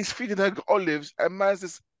other, and he's feeding her olives, and man's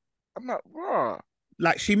just, I'm like, raw.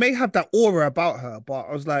 Like she may have that aura about her, but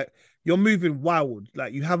I was like, you're moving wild.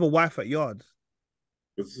 Like you have a wife at yard.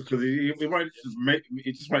 Because he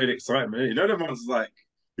just made excitement. You know, the man's like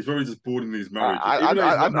he's probably just bored in his marriage. I know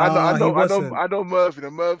Merv. You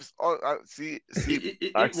know, Merv's. I see you,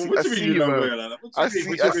 Merv. I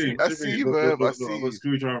see you, Merv. I see you. I'm a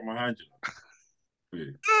screwdriver in my hand.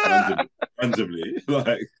 Randomly,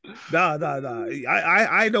 like nah.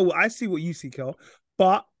 I know. I see what you see, Kel.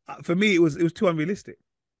 But for me, it was too unrealistic.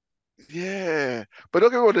 Yeah, but don't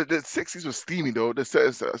get me wrong. The sexies was steamy though. The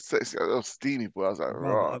sex was steamy, but I was like,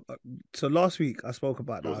 raw. So last week I spoke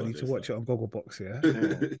about that. I need to watch it on Gogglebox. Yeah.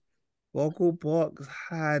 Gogglebox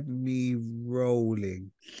had me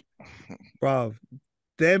rolling, bruv.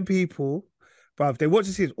 Them people, bruv, they watch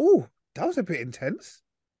the series. Oh, that was a bit intense.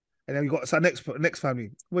 And then we got next family.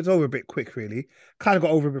 It was over a bit quick, really. Kind of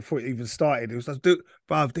got over before it even started. It was just,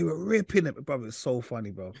 bruv, they were ripping it, bruv. It was so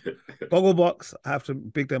funny, bro. Gogglebox, I have to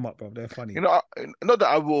big them up, bro. They're funny. You know, not that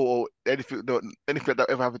I will anything, no, anything that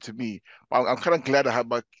ever happened to me. But I'm kind of glad I had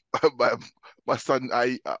my my son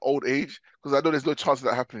at old age, because I know there's no chance of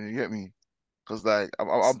that happening. You get me? Because like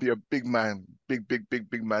I'll be a big man, big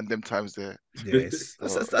man. Them times there. Yes,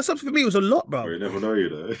 that's something for me. It was a lot, bro. You never know, you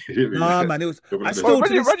know. Nah, man, it was. I Well, still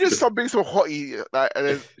imagine some being so hotty, like, and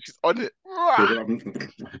then she's on it.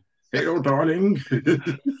 Hello, darling.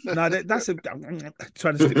 No, that's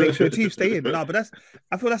trying to make sure the teeth stay in. No, but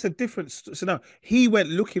I feel that's a different. So now he went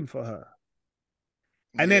looking for her,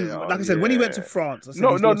 and then, like I said, when he went to France, I said,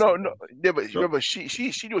 no. Yeah, but remember, she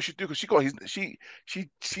knew what she do, because she got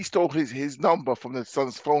she stole his number from the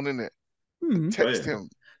son's phone, innit? Text him.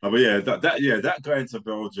 But yeah, that going to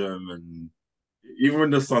Belgium, and even when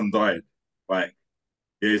the son died, like,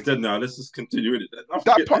 yeah, he's dead now. Let's just continue with it.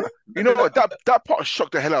 That part, you know what? That part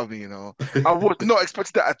shocked the hell out of me. You know, I was not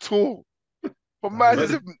expecting that at all. But man,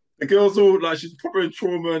 the girl's all like, she's probably in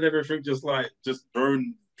trauma and everything, just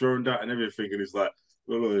droned out and everything, and he's like,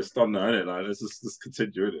 "Well, it's done now, isn't it? Like, let's just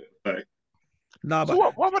continue with it." Like, no, but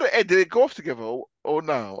so what about the end? Did they go off together or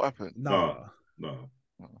no? What happened? No.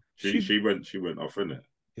 She went off, innit?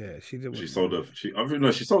 Yeah, she did. She sold her. She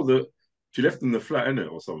sold the. She left in the flat,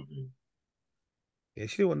 innit, or something. Yeah,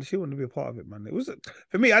 she didn't want to be a part of it, man. It was,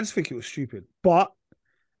 for me, I just think it was stupid, but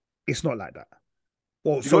it's not like that.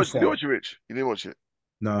 Well, you didn't watch it, Rich? You didn't watch it?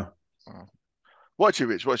 No. Oh. Watch it,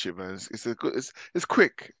 Rich. Watch it, man. It's a good. It's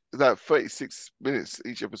quick. It's like 36 minutes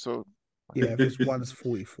each episode. Yeah, this one's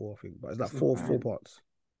 44, I think, but it's like four parts.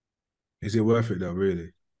 Is it worth it though?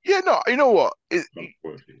 Really? Yeah, no. You know what? It's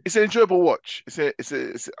an enjoyable watch. I think it's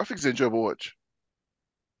an enjoyable watch.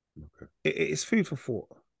 Okay. It's food for thought.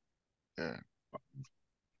 Yeah.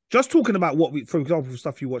 Just talking about for example,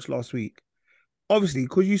 stuff you watched last week. Obviously,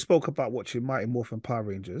 because you spoke about watching Mighty Morphin Power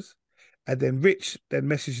Rangers, and then Rich then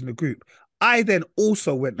messaged in the group. I then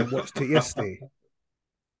also went and watched it yesterday.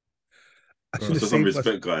 I should have saved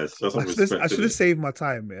respect, guys. I should have saved my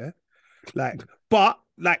time, yeah. But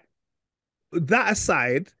that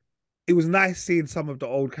aside, it was nice seeing some of the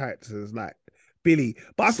old characters like Billy.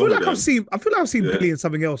 But I feel like I've seen Billy in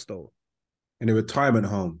something else though. In a retirement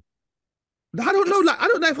home. I don't know. I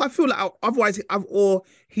don't know if I feel like otherwise, or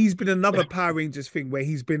he's been another Power Rangers thing where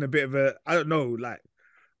he's been a bit of a, I don't know,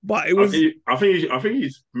 but it was. I think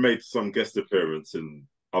he's made some guest appearance in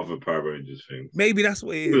other Power Rangers things. Maybe that's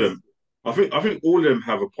what it is. I think all of them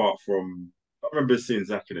have, apart from, I remember seeing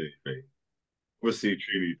Zach in anything. Obviously,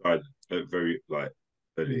 Trini died very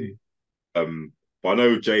early. But I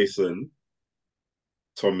know Jason,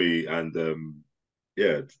 Tommy, and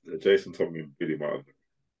Jason, Tommy, and Billy might have.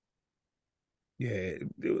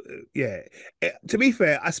 Yeah. To be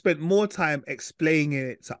fair, I spent more time explaining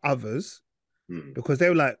it to others because they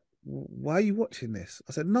were like, "Why are you watching this?"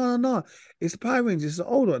 I said, "No, it's the Power Rangers, it's the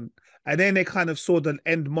old one." And then they kind of saw the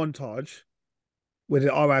end montage with the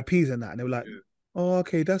RIPs and that, and they were like, "Oh,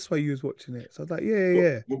 okay, that's why you was watching it." So I was like,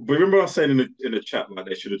 "Yeah." But remember I was saying in the chat, like,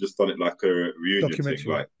 they should have just done it like a reunion thing,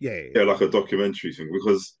 like like a documentary thing,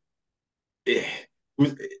 because it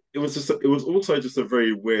was also just a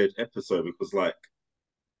very weird episode, because like,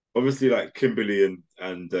 obviously, like, Kimberly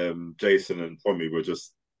and Jason and Tommy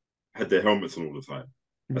had their helmets on all the time.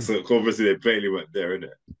 So obviously they barely went there,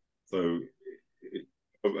 innit? So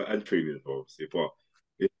and Trini as well, obviously, but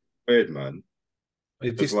it's weird, man.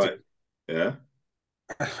 It's like, yeah.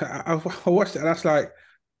 I watched it and that's like,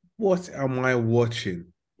 what am I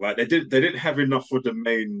watching? Like, they didn't have enough for the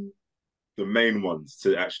main ones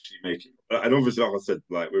to actually make it. And obviously, like I said,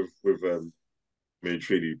 like with me and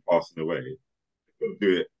Trini passing away, they couldn't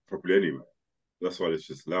do it properly anyway. That's why they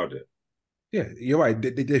just allowed it. Yeah, you're right.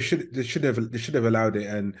 They should have allowed it,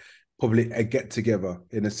 and probably a get together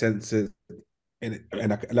in a sense of,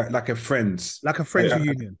 like a friends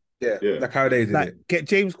reunion. Yeah, like how they did it. Get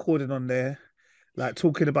James Corden on there, like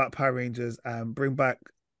talking about Power Rangers, and bring back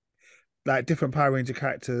like different Power Ranger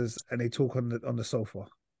characters, and they talk on the sofa.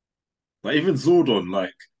 Like, even Zordon,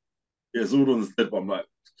 Zordon's dead, but I'm like,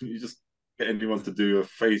 can you just get anyone to do a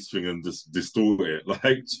face thing and just distort it? Like, do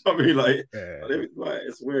you know what I mean? Like,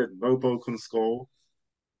 it's weird. Nobo can score.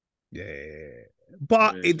 Yeah.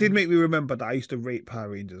 But it did make me remember that I used to rate Power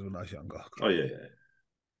Rangers when I was younger. Oh yeah.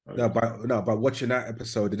 But watching that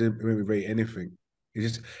episode, it didn't really rate anything.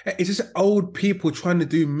 It's just old people trying to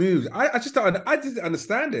do moves. I just didn't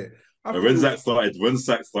understand it. When Zach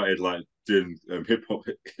started like doing hip hop,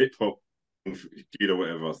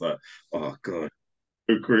 whatever, I was like, oh god,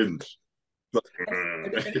 so cringe.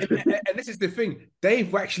 And this is the thing,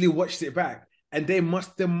 they've actually watched it back, and they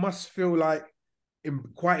must feel like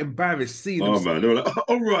quite embarrassed seeing Oh them. man, they were like, oh,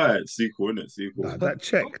 all right, sequel, innit? Sequel. Nah, that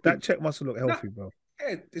check must have looked healthy, bro.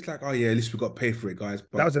 Yeah, it's like, oh yeah, at least we got to pay for it, guys.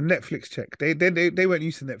 But that was a Netflix check. They weren't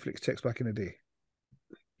used to Netflix checks back in the day.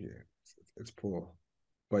 Yeah, it's poor.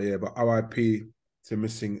 But yeah, but RIP to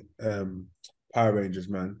missing Power Rangers,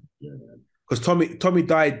 man. Yeah, because Tommy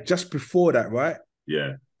died just before that, right?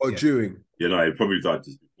 Yeah, or during. Yeah, no, he probably died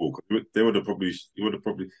just before. He would have probably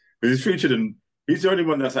because he's featured in. He's the only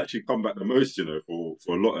one that's actually come back the most, for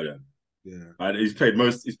a lot of them. Yeah, and he's played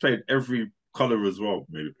every color as well,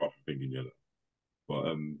 maybe apart from Pink and Yellow.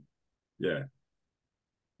 But yeah.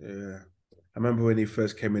 I remember when he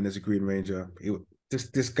first came in as a Green Ranger.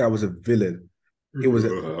 This guy was a villain. It was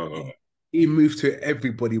he moved to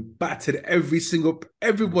everybody, battered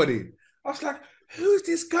everybody. I was like, who's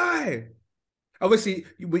this guy? Obviously,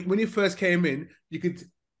 when he first came in, you could,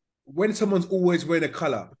 when someone's always wearing a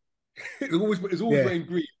color, it's always wearing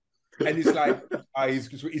green, and it's like,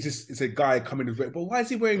 it's a guy coming in red. But why is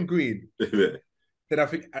he wearing green? Then I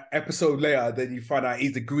think an episode later, then you find out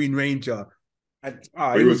he's the Green Ranger. And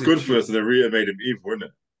he was good first, and then Rita made him evil, wasn't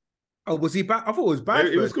it? Oh, was he bad? I thought it was bad.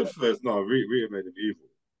 He was good first. No, Rita made him evil.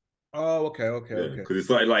 Oh, okay. Because it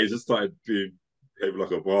started he just started being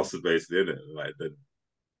like a bastard, basically, innit? Like then,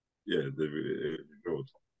 yeah.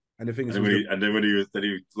 And the thing is, when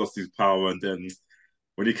he lost his power, and then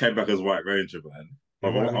when he came back as White Ranger, man, I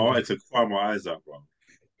wanted to cry my eyes out, bro.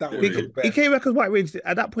 He came back as White Ranger.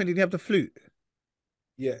 At that point, did he have the flute?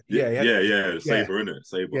 Yeah. Saber, innit?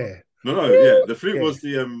 Saber. Yeah. No. The flute was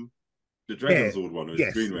the Dragon Sword one. It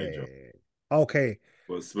was Green Ranger. Yeah. Okay.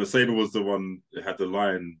 But Saber was the one that had the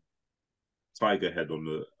lion tiger head on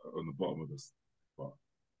the bottom of this. And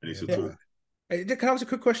he should talk. Can I ask a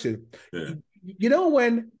quick question? Yeah. You know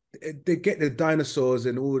when they get the dinosaurs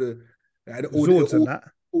and all the Zords and that?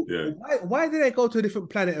 Yeah. Why did they go to a different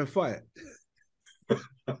planet and fight?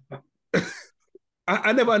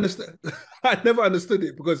 I never understood. I never understood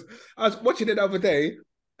it, because I was watching it the other day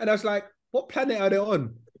and I was like, "What planet are they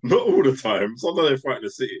on?" Not all the time. Sometimes they fight in the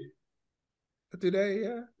city. Do they?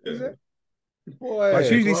 Yeah. Is it? Boy,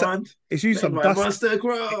 it's usually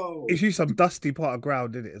some dusty part of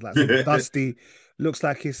ground, isn't it? It's like some dusty. Looks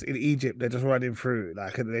like it's in Egypt. They're just running through.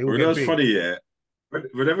 Like they all. That's funny, yeah.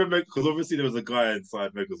 Whenever because obviously there was a guy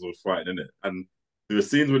inside Megazord fighting, innit? And there were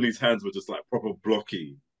scenes when his hands were just like proper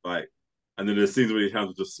blocky, like, and then there's scenes when his hands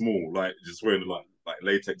were just small, like just wearing like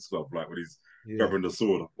latex glove, like when he's grabbing the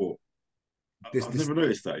sword. I thought I've never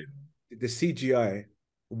noticed that. The CGI,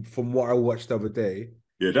 from what I watched the other day.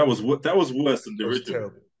 Yeah, that was worse than the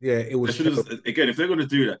original. Yeah, it was. Again, if they're going to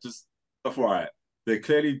do that, just stuff right. They're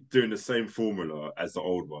clearly doing the same formula as the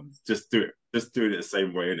old ones. Just do it. Just doing it the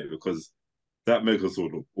same way, innit? Because that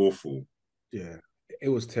Megazord looked awful. Yeah, it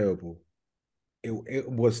was terrible. It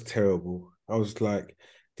was terrible. I was like,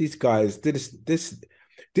 these guys. This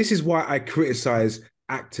is why I criticize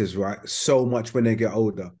actors, right, so much when they get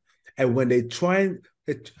older, and when they try and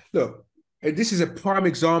look. And this is a prime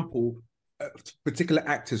example. Particular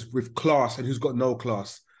actors with class and who's got no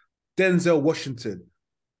class. Denzel Washington,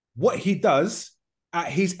 what he does at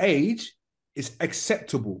his age is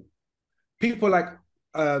acceptable. People like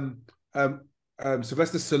Sylvester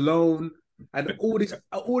Stallone and all these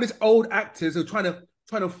old actors are trying to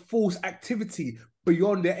force activity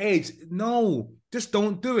beyond their age. No, just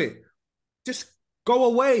don't do it. Just go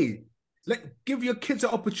away. Give your kids an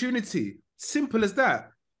opportunity. Simple as that.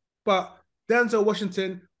 But Denzel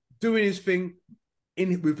Washington doing his thing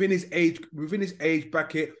within his age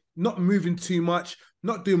bracket, not moving too much,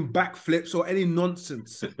 not doing backflips or any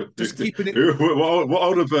nonsense. Just keeping it. What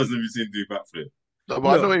older person have you seen do backflip? No,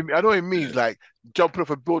 but I know what it means, like jumping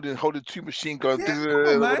off a building, holding two machine guns.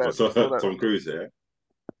 Tom Cruise, yeah.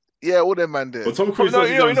 Yeah, all them man there. But Tom Cruise, Tom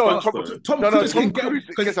Cruise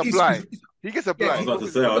gets a blind. He gets a blind. I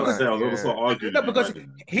was going to start arguing. No, because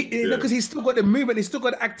he's still got the movement, he's still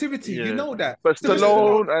got the activity. You know that. But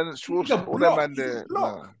Stallone and Schwarzenegger, all them man there.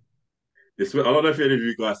 I don't know if any of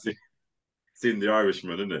you guys seen The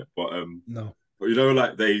Irishman, innit? But no. But you know,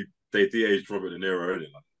 like they de-aged Robert De Niro,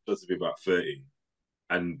 innit? Like supposed to be about 30,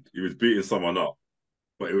 and he was beating someone up,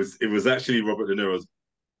 but it was actually Robert De Niro's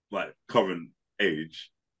like current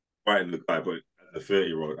age, fighting the guy, but at the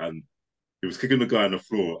 30-year-old, and he was kicking the guy on the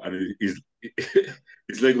floor, and his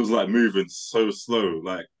leg was like moving so slow,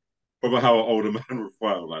 like probably how an older man would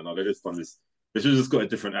fight. Like, no, they just done this. They should have just got a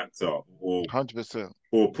different actor, or 100%,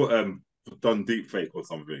 or done deep fake or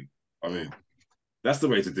something. I mean, that's the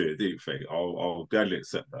way to do it, deep fake. I'll gladly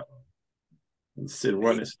accept that. And sit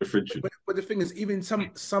right next to the fridge. But the thing is, even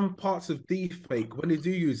some parts of deep fake, when they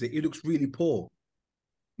do use it, it looks really poor.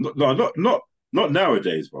 Not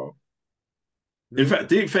nowadays, bro. In fact,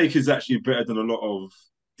 deep fake is actually better than a lot of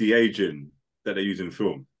de-aging that they use in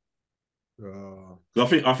film.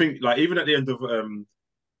 I think like even at the end of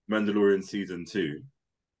Mandalorian season 2,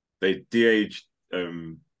 they de-aged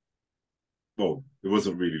well, it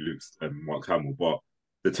wasn't really Luke's Mark Hamill, but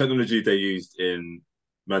the technology they used in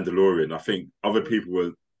Mandalorian, I think other people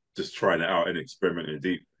were just trying it out and experimenting in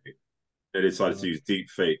deep fake. They decided to use deep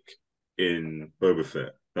fake in Boba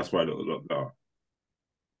Fett. That's why it looked a lot better.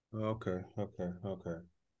 Okay.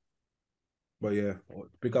 But yeah,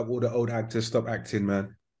 pick up all the old actors. Stop acting,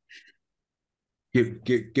 man. Give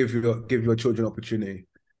your children opportunity.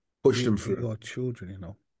 Push them through. Your children, you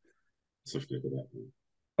know. Especially for that.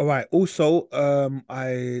 All right. Also,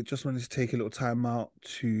 I just wanted to take a little time out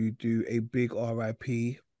to do a big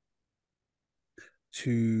RIP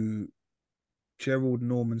to Gerald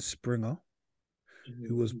Norman Springer,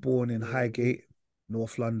 who was born in Highgate,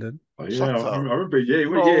 North London. Oh yeah, I remember. Yeah,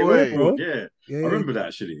 bro. Yeah, I remember that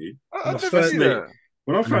actually. I was fascinated.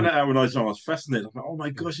 When I found that out when I was young, I was fascinated. I'm like, oh my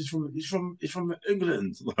gosh, he's from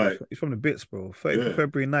England. Like, he's from the bits, bro. 30th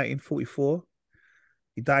February 1944.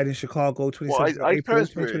 He died in Chicago, 27th April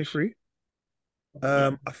 2023.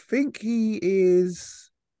 I think he is.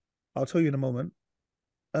 I'll tell you in a moment.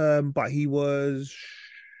 But he was.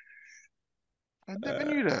 I never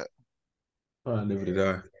knew that. I never did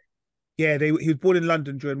I. Yeah, he was born in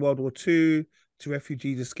London during World War II to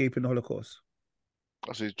refugees escaping the Holocaust.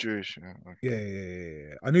 I said Jewish. Yeah. Okay.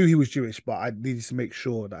 Yeah. I knew he was Jewish, but I needed to make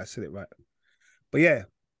sure that I said it right. But yeah,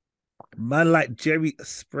 man like Jerry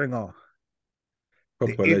Springer,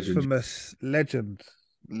 the infamous legend.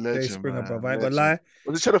 Jerry Springer, bro. I ain't gonna lie.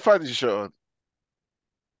 Was it Channel 5 that you showed on?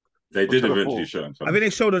 They did eventually show him. I think they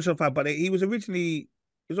showed on Channel 5, but he was originally.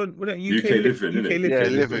 It was on UK Living, UK Living. Yeah,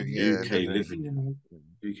 Living. UK Living.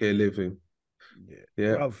 UK Living.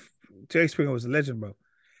 Yeah. Bro, Jerry Springer was a legend, bro.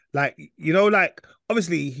 Like,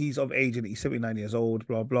 obviously he's of age and he's 79 years old,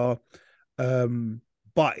 blah, blah.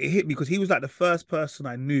 But it hit me because he was like the first person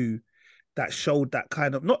I knew that showed that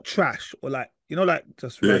kind of, not trash or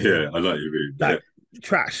just. Yeah, I like you, mean.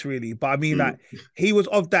 Trash, really. But I mean, he was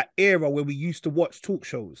of that era where we used to watch talk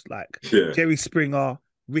shows like Jerry Springer,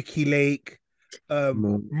 Ricky Lake,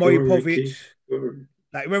 Maury Povich.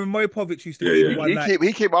 Like, remember Maury Povich used to be one.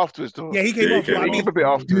 He came afterwards, though. Yeah, he came after. He came a bit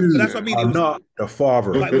after. That's what I mean. I'm not the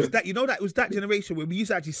father. Like, it was that generation where we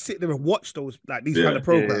used to actually sit there and watch those these kind of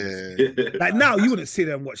programs. Like now, you wouldn't sit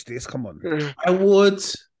there and watch this. Come on, I would.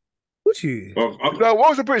 Would you? No, what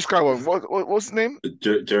was the British guy one? What's his name?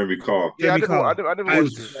 Jeremy Carr. Yeah, I never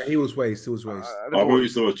watched it. He was waste. I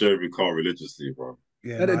always saw Jeremy Carr religiously, bro.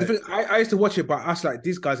 Yeah, I used to watch it, but I was like,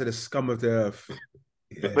 these guys are the scum of the earth.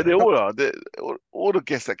 Yeah. But they all are. All the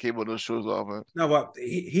guests that came on those shows are, man. No, but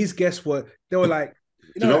his guests were like,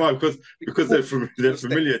 you know why? Because they're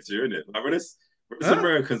familiar to you, innit? Like when it's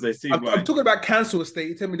Americans, they seem like. I'm talking about cancel estate.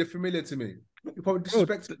 You tell me they're familiar to me. You probably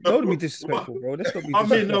disrespect. Don't be disrespectful, bro. Let's not be. I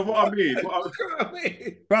mean, no. What I mean,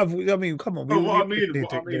 bro. I mean, come on. What I mean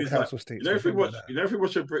is like, if we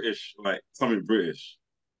watch a British, like something British,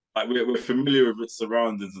 like we're familiar with its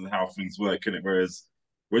surroundings and how things work, innit? Whereas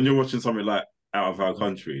when you're watching something like out of our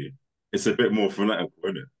country, it's a bit more fanatical,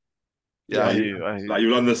 isn't it? Yeah, I hear you. Like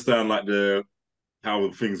you'll understand like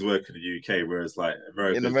how things work in the UK, whereas like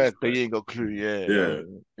in America, you ain't got a clue. Yeah.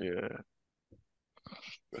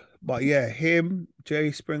 But yeah, him,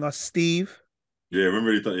 Jerry Springer, Steve. Yeah,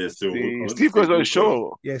 remember he thought Steve goes on a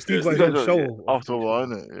show. Yeah, Steve goes on a show after a while,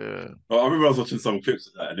 isn't it? Yeah. I remember I was watching some clips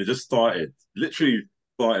of that, and it just started. Literally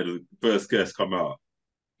started. The first guest come out,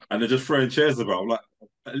 and they're just throwing chairs about. I'm like,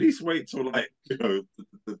 at least wait till like the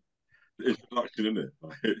introduction, isn't it?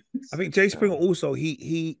 I think Jay Springer also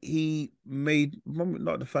he made,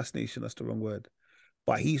 not the fascination, that's the wrong word,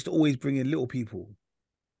 but he used to always bring in little people.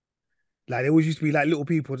 Like there always used to be like little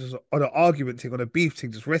people just on an argument thing, on a beef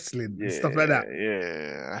thing, just wrestling and stuff like that.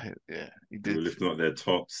 Yeah. He did. Lifting up their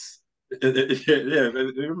tops. Yeah.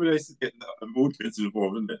 Remember they used to get audience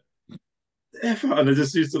involved, didn't it? And they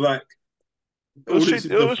just used to like. It was straight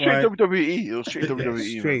WWE. It was straight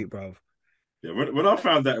WWE. Straight, bro. Yeah, when I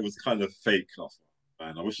found that it was kind of fake, I thought,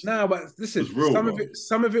 man, I wish. Nah, but listen,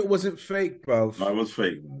 some of it wasn't fake, bro. No, it was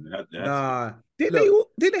fake, man. Nah. Did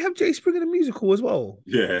they have Jay Springer in the musical as well?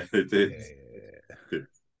 Yeah, they did. Yeah.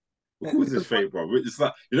 What was this fake, bro? It's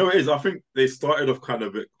like, you know what it is? I think they started off kind of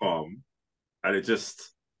a bit calm, and it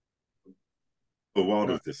just the wild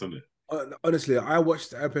of this, isn't it? Honestly, I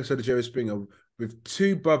watched the episode of Jerry Springer with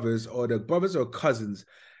two brothers, or the brothers or cousins,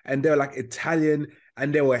 and they were like Italian,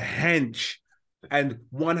 and they were hench, and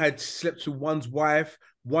one had slept with one's wife.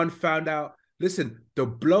 One found out. Listen, the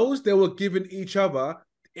blows they were giving each other.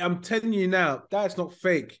 I'm telling you now, that's not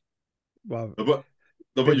fake. Wow. But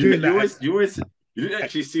you didn't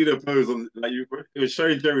actually see the pose on like it was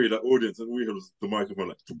showing Jerry the audience and we had the microphone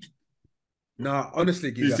like. Nah,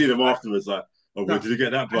 honestly, Giga, you see them afterwards like, oh, where did you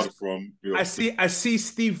get that blood from? You know? I see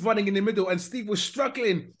Steve running in the middle, and Steve was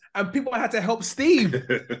struggling, and people had to help Steve.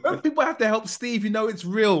 When people have to help Steve, you know it's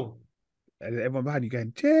real. And everyone behind you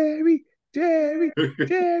going, Jerry, Jerry,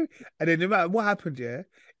 Jerry. And then no matter what happened,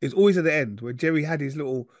 it's always at the end where Jerry had his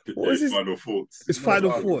little final thoughts. His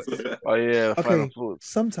final thoughts. Oh yeah, okay. Final thoughts.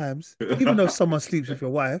 Sometimes, even though someone sleeps with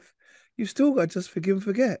your wife, you still got to just forgive and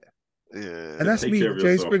forget. Yeah. And that's me,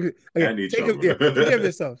 Jerry Springer. And each other. Take care of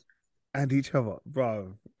yourself and each other,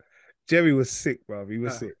 bro. Jerry was sick, bro. He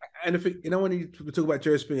was sick. And if when you talk about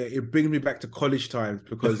Jerry Springer, it brings me back to college times,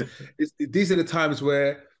 because these are the times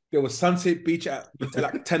where there was Sunset Beach at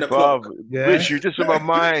like 10 o'clock. Yeah. Rich, you just in my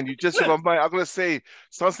mind. I'm gonna say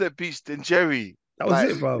Sunset Beach, then Jerry. That was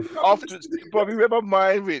it, bro. After, bro, you read my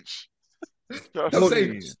mind, Rich.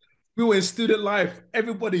 We were in student life.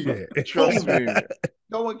 Everybody, trust me.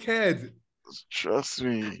 No one cared. Trust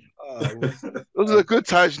me. Those are the good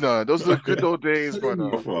times now. Those are the good old days, brother.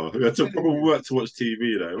 We had to proper work to watch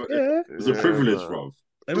TV, though. Yeah. It was a privilege, bro.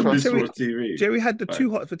 Jerry had the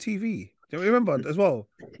Too Hot for TV. Do you remember as well?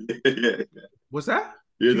 Yeah. What's that?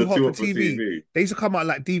 Yeah, Too Hot for TV. They used to come out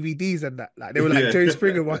like DVDs and that. Like they were like Jerry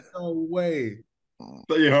Springer one. No way.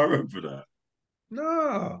 Yeah, I remember that.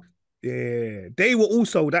 No. Yeah, they were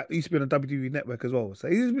also that used to be on the WWE network as well. So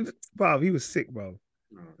he was sick, bro.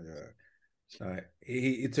 Oh, yeah.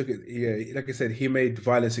 He took it. Yeah, like I said, he made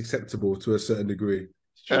violence acceptable to a certain degree.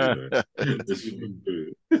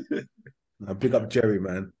 Big up Jerry,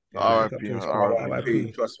 man.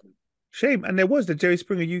 R.I.P. Trust me. Shame, and there was the Jerry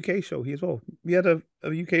Springer UK show. He as well. He had a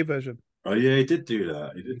UK version. Oh yeah, he did do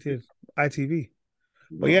that. He did. ITV.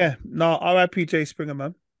 But yeah, no, R.I.P. Jerry Springer,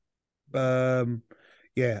 man.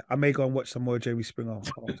 Yeah, I may go and watch some more Jerry Springer.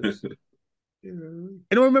 Anyone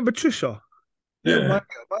remember Trisha? Yeah,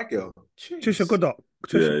 my girl. Trisha Goddard.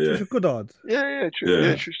 Trisha Goddard. Yeah,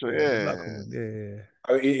 Trisha.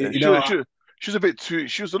 Yeah. She was a bit too.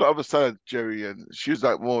 She was on the other side of Jerry, and she was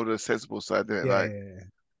like more of the sensible side.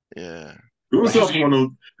 Yeah. He was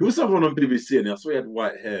someone on BBC, and I saw he had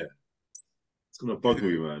white hair. It's gonna bug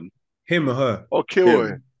me, man. Him or her? Oh,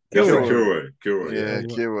 Kilroy. Kilroy. Yeah,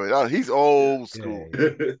 Kilroy. Oh, he's old school.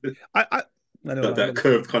 I know that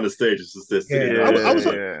curved kind of stage is just this.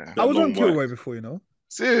 I was on Kilroy before, you know.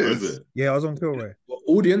 Serious? Yeah, I was on Kilroy.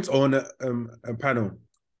 Audience or on a panel?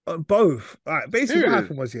 Both. All right, basically what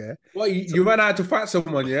happened was, you ran out to fight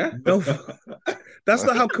someone, yeah? No, that's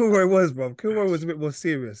not how Kilroy was, bro. Kilroy was a bit more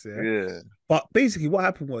serious, yeah. But basically what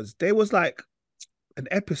happened was there was like an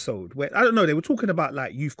episode where, I don't know, they were talking about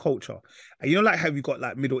like youth culture. And you know, like how you got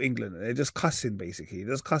like Middle England, and they're just cussing basically.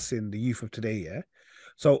 They're just cussing the youth of today, yeah?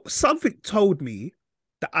 So something told me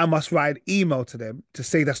that I must write an email to them to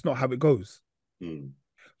say that's not how it goes.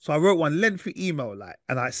 So I wrote one lengthy email,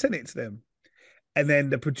 and I sent it to them. And then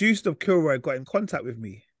the producer of Kilroy got in contact with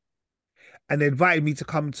me and they invited me to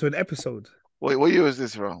come to an episode. Wait, what year was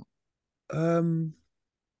this from?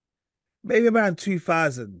 Maybe around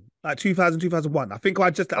 2000, like 2000, 2001. I think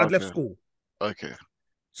I'd left school. Okay.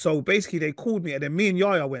 So basically they called me, and then me and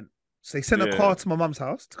Yaya went. So they sent a car to my mum's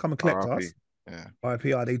house to come and collect us. Yeah.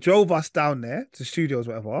 RIPR. They drove us down there to studios,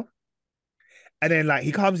 whatever. And then like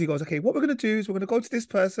he comes, he goes, okay, what we're gonna do is we're gonna go to this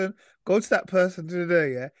person, go to that person,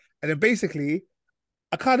 yeah. And then basically,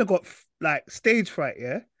 I kind of got like stage fright,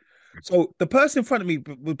 yeah. So the person in front of me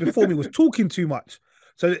before me was talking too much.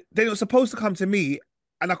 So they were supposed to come to me,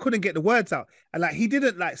 and I couldn't get the words out. And like he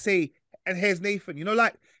didn't like say, and here's Nathan, you know,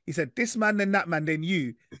 like he said, this man, then that man, then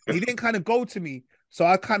you. And he didn't kind of go to me, so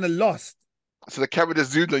I kind of lost. So the camera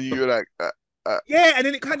just zoomed on you. You're like. Yeah, and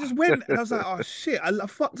then it kind of just went, and I was like, "Oh shit, I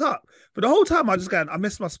fucked up." But the whole time I just I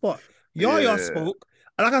missed my spot. Yaya spoke,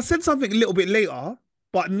 and like I said something a little bit later,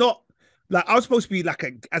 but not like I was supposed to be like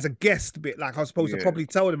as a guest bit. Like I was supposed to probably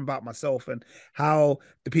tell them about myself and how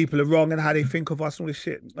the people are wrong and how they think of us and all this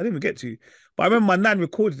shit. I didn't even get to, but I remember my nan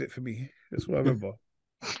recorded it for me. That's what I remember.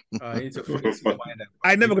 I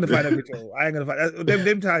ain't never gonna find that video. I ain't gonna find that.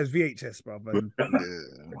 Them times VHS, bro.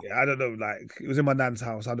 I don't know. Like it was in my nan's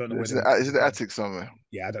house. I don't know where. Is it the attic somewhere?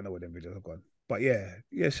 Yeah, I don't know where them videos have gone. But yeah.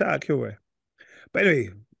 Shout out Kilroy. But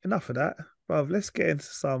anyway, enough of that, bro. Let's get into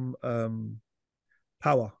some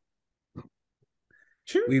power.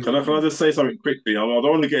 Can I just say something quickly? I don't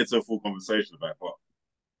want to get into a full conversation about it, but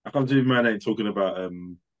I can't believe man ain't talking about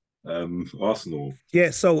Arsenal.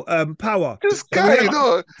 Yeah, so power. This guy, you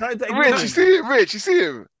know, Rich, you see him, Rich, you see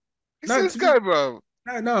him. You see this guy, bro.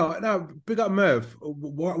 No. Big up Merv.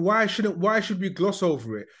 Why should we gloss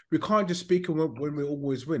over it? We can't just speak when we're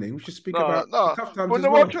always winning. We should speak about tough times as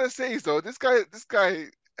well. What I'm trying to say is though, this guy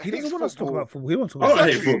he doesn't want us to talk about football. I don't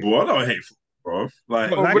hate football. I don't hate football, bro.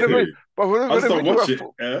 Like, I just don't watch it.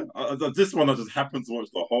 Yeah, this one I just happened to watch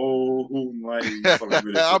the whole 90 something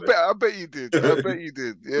minutes. I bet you did. I bet you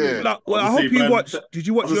did. Yeah. Like, well, I hope you watched. Did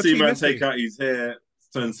you watch your team yesterday? Take out his hair,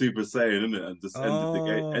 turn Super Saiyan, innit, and just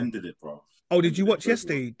ended it, bro. Oh, did you watch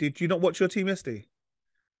yesterday? Did you not watch your team yesterday?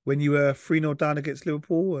 When you were 3-0 down against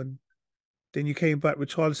Liverpool and then you came back with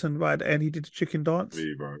Charleston right at the end, he did the chicken dance.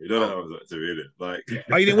 Me, bro. You know how I was like to read it. Like,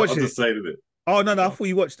 oh, you didn't watch it? I'm just saying it. Oh, no, I thought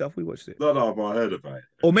you watched it. No, but I heard about it.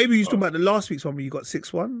 Or maybe you were talking about the last week's one where you got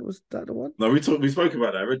 6-1. Was that the one? No, we spoke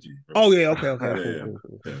about that already. Bro. Oh, yeah, okay.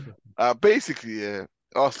 Cool. Basically, yeah.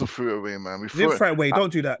 Arsenal threw it away, man. We threw it away.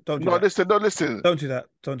 Don't do that. Don't do that. Listen. Don't do that.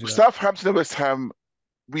 Southampton and West Ham,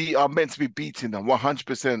 we are meant to be beating them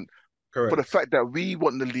 100%. Correct. For the fact that we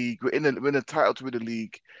won the league, we're in the title to win the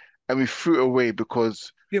league, and we threw it away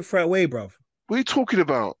because we didn't throw it away, bruv. What are you talking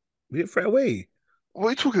about? We didn't throw it away. What are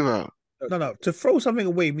you talking about? No. To throw something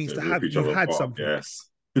away means to have you've had something. Yes.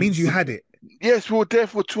 Means you had it. Yes, we were there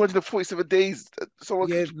for 247 days. But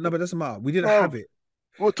it doesn't matter. We didn't have it.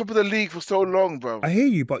 We were top of the league for so long, bro. I hear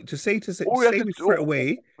you, but to say we threw it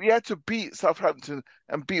away. We had to beat Southampton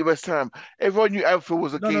and beat West Ham. Everyone knew Anfield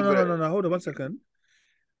was a game. No. Hold on 1 second.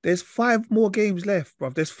 There's 5 more games left, bro.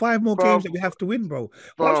 There's 5 more games that we have to win, bro.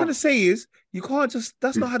 What I'm trying to say is, you can't just.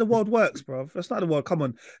 That's not how the world works, bro. That's not the world. Come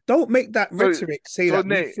on, don't make that rhetoric say that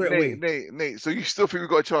we threw it away. Nate. So you still think we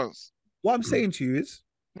got a chance? What I'm saying to you is,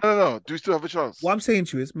 no. Do we still have a chance? What I'm saying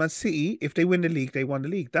to you is, Man City, if they win the league, they won the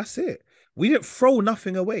league. That's it. We didn't throw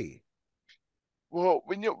nothing away. Well,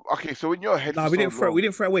 when you're ahead, we didn't throw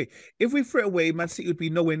it away. If we threw it away, Man City would be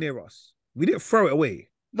nowhere near us. We didn't throw it away.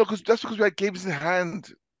 No, that's because we had games in hand.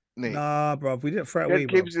 Nate. Nah, bro, we didn't throw it away.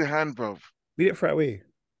 Games in hand, bro. We didn't throw it away,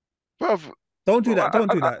 bro. Don't do that.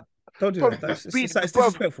 Don't do that. Don't do that. It's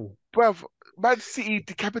disrespectful, bro. Man City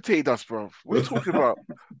decapitated us, bro. What are you talking about?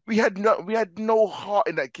 We had no heart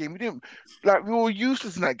in that game. We were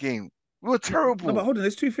useless in that game. We were terrible. No, but hold on.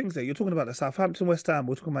 There's 2 things there. You're talking about the Southampton, West Ham.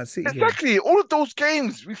 We're talking about City. Exactly. All of those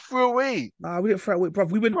games we threw away. Nah, we didn't throw it away, bro.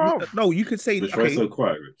 We went. No, you could say so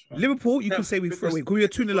quiet, Rich. Liverpool. You can say we threw away because we were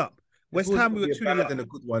 2-0 up. West Ham, we were 2-0 up. A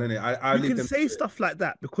good one, innit? You can say stuff like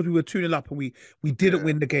that because we were 2-0 up and we didn't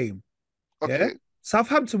win the game. Okay. Yeah?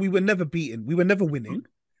 Southampton, we were never beaten. We were never winning.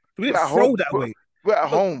 We didn't throw that away. We're at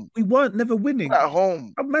home. We weren't never winning. We're at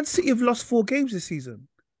home. Man City have lost 4 games this season.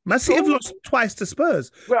 Man City have lost twice to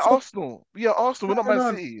Spurs. We're Arsenal. We are Arsenal. We're not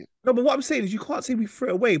Man City. No, but what I'm saying is you can't say we threw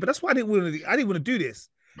it away. But that's why I didn't want to do this.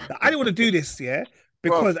 I didn't want to do this, yeah.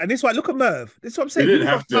 Because and this is why look at Merv. This is what I'm saying. You didn't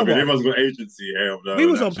have to. I mean, everyone's got agency. We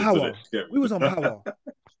was on power. We was on power.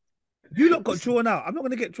 You lot got drawn out. I'm not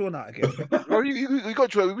going to get drawn out again. Bro, you got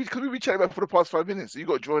drawn. Because we've been chatting about for the past 5 minutes. So you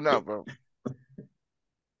got drawn out, bro.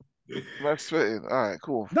 Man, sweating. All right,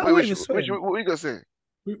 cool. No, what are you going to say?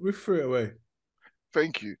 We threw it away.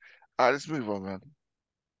 Thank you. All right, let's move on, man.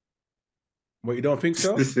 What, you don't think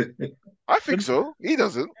so? I think so. He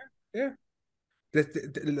doesn't. Yeah.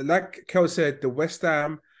 Like Kel said, the West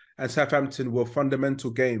Ham and Southampton were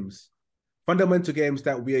fundamental games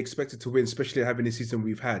that we expected to win, especially having the season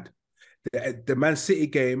we've had. The Man City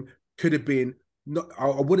game could have been not.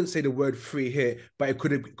 I wouldn't say the word free hit, but it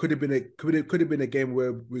could have been a game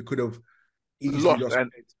where we could have easily lost.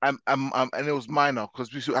 And it was minor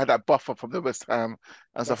because we had that buffer from the West Ham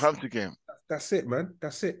and Southampton game. That's it, man.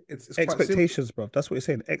 That's it. It's expectations, bro. That's what you're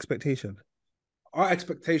saying. Expectation. Our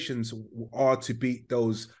expectations are to beat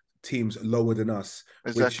those teams lower than us,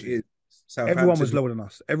 exactly. Which is Southampton. Everyone was lower than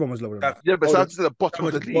us. Yeah, but Southampton's at the bottom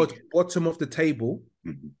of the league. Bottom of the table.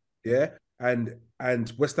 Yeah. And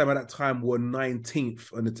West Ham at that time were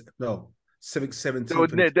 19th on the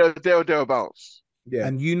 17th. They were thereabouts. Yeah.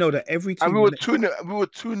 And you know that every time we were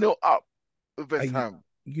 2-0 up with West Ham.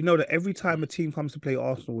 You know that every time a team comes to play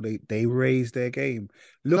Arsenal, they raise their game.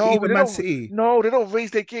 Look at even Man City. No, they don't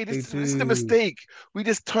raise their game. This is the mistake. We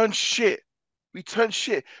just turn shit.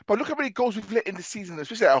 But look how many goals we've let in the season,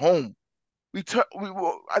 especially at home.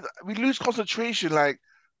 We lose concentration. Like,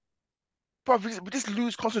 bro, we just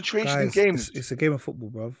lose concentration in games. It's a game of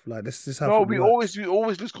football, bro. Like this is how. No, we always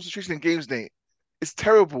lose concentration in games, Nate. It's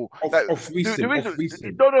terrible. Of recent.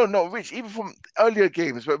 No, Rich. Even from earlier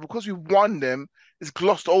games, but because we won them, it's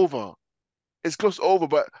glossed over.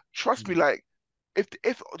 But trust me, like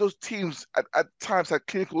if those teams at times had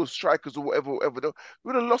clinical strikers or whatever, we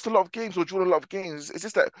would have lost a lot of games or drawn a lot of games. It's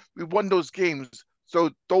just that we won those games, so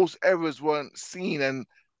those errors weren't seen, and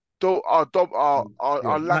our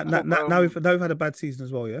lack of now we've had a bad season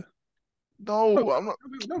as well, yeah. No, I'm not.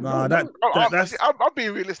 Nah, that's. I'm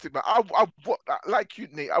being realistic, man. Like you,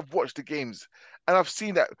 Nate. I've watched the games, and I've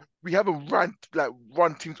seen that we haven't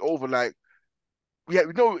run teams over. Like we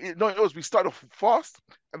know it was we started off fast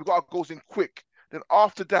and we got our goals in quick. Then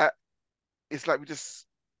after that, it's like we just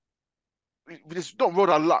don't roll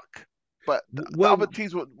our luck. But the other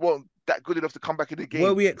teams weren't that good enough to come back in the game.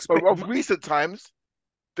 Well, we expect. But of recent times,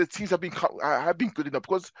 the teams have been good enough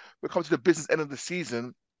because we're coming to the business end of the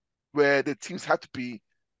season, where the teams had to be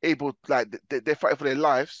able, like they're fighting for their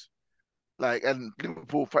lives, like, and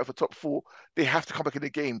Liverpool fight for top 4. They have to come back in the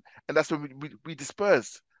game, and that's when we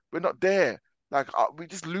disperse. We're not there. Like we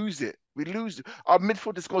just lose it. We lose it. Our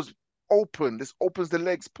midfield just goes open. This opens the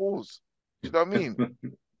legs. Pause. Do you know what I mean?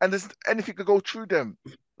 And there's anything could go through them.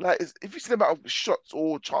 Like if you see the amount of shots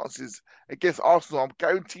or chances against Arsenal, I'm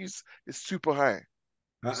guarantees it's super high.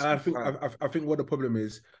 I think what the problem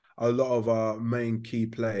is, a lot of our main key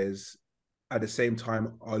players at the same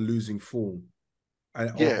time are losing form,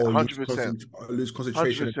 and yeah, or 100%. lose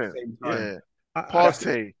concentration 100%. At the same time. Yeah,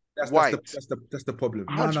 Partey, White. That's the problem.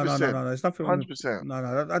 No. It's nothing. 100%.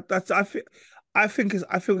 No. I think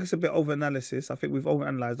it's a bit over analysis. I think we've over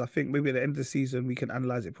analyzed. I think maybe at the end of the season we can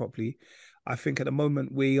analyze it properly. I think at the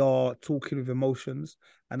moment we are talking with emotions,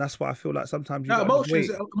 and that's why I feel like sometimes you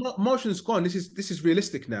emotions gone. This is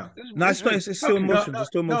realistic now. No, it's not. It's still emotions. It's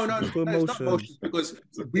still emotions. It's still emotions. Because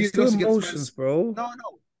we lost against emotions, bro. No.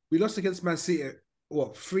 We lost against Man City.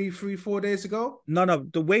 What, 4 days ago? No.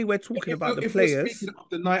 The way we're talking about the players. Speaking of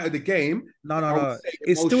the night of the game. No.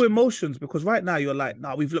 It's still emotions, because right now you're like,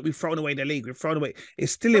 no, we've thrown away the league. We've thrown away.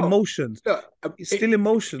 It's still emotions. It's still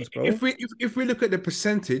emotions, bro. If we look at the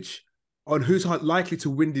percentage on who's likely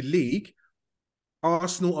to win the league,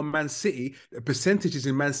 Arsenal and Man City, the percentage is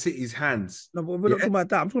in Man City's hands. No, but we're not talking about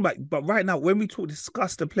that. I'm talking about, but right now, when we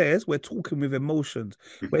discuss the players, we're talking with emotions.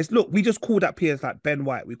 Whereas, look, we just called out players like Ben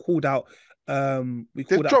White. We called out Partey.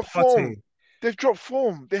 They've dropped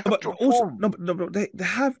form. They have dropped form. No, they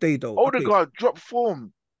have though. Odegaard dropped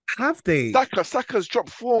form. Have they? Saka's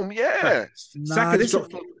dropped form. Yeah. Saka's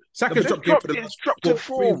dropped form. Saka's dropped for the last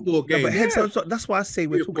 4 games. But that's why I say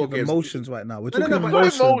we're talking emotions right now. We're talking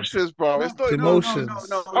emotions, bro. It's not emotions.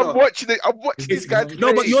 I'm watching these guys.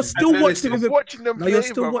 No, but you're still watching them. No, you're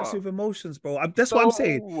still watching with emotions, bro. That's what I'm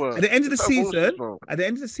saying. At the end of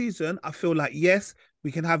the season, I feel like, yes,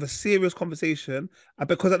 we can have a serious conversation,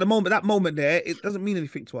 because at the moment, that moment there, it doesn't mean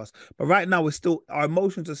anything to us. But right now, our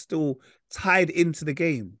emotions are still tied into the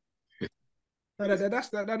game. I'm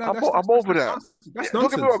over that. That's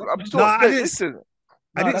nonsense.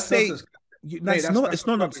 I didn't say. It's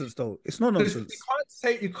not nonsense though. It's not nonsense.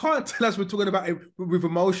 You can't tell us we're talking about it with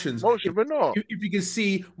emotions. We're not. If you can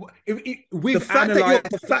see, the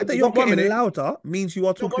fact that you're getting louder means you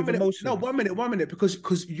are talking with emotions. No, 1 minute,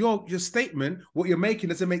 because your statement, what you're making,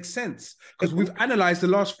 doesn't make sense. Because we've analysed the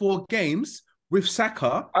last 4 games with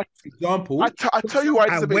Saka, for example. I tell you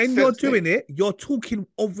why. When you're doing it, you're talking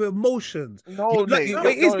over emotions. No,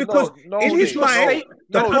 it is because in his mind,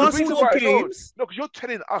 the past 4 games. No, because you're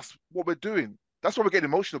telling us what we're doing. That's what we're getting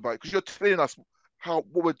emotional about. Because you're telling us what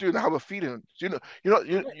we're doing, how we're feeling. It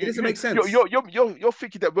doesn't make sense. You're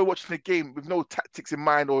thinking that we're watching the game with no tactics in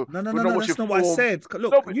mind, or no. That's not what I said.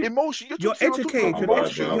 Look, emotion. You're educated.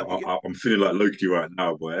 I'm feeling like Loki right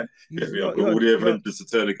now, boy. I've got all the evidence to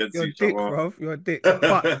turn against each other. Bro. You're a dick.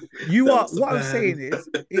 But you are. What I'm saying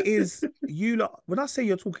is you lot. When I say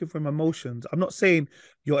you're talking from emotions, I'm not saying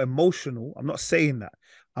you're emotional. I'm not saying that.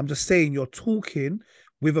 I'm just saying you're talking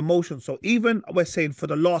with emotion. So even we're saying for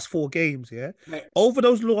the last 4 games, over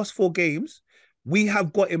those last 4 games, we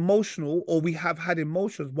have got emotional, or we have had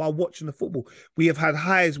emotions while watching the football. We have had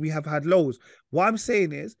highs, we have had lows. What I'm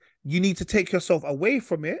saying is you need to take yourself away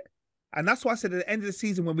from it. And that's why I said at the end of the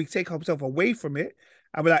season, when we take ourselves away from it,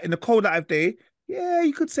 and we're like, in the cold light of day,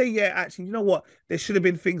 you could say, actually, you know what? There should have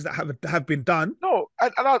been things that have been done. No,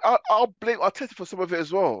 and I'll blame Arteta for some of it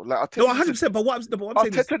as well. Like, 100%. But what I'm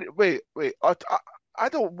saying is, wait. I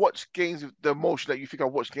don't watch games with the emotion that you think I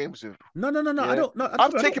watch games with. No. I don't. No,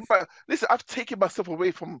 I've taken myself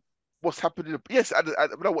away from what's happening. Yes,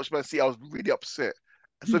 when I watched Man City, I was really upset.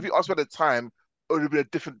 So if you ask me at the time, it would have been a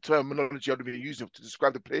different terminology I would have been using to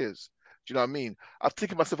describe the players. Do you know what I mean? I've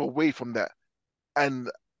taken myself away from that, and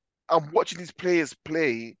I'm watching these players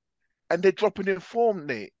play, and they're dropping in form,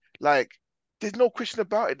 Nate. Like, there's no question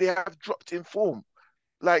about it. They have dropped in form.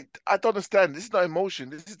 Like, I don't understand. This is not emotion.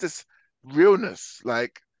 This is just realness.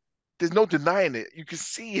 Like, there's no denying it. You can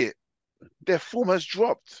see it. Their form has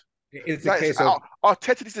dropped. It's the case of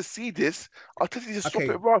Arteta needs to see this. Arteta needs to swap it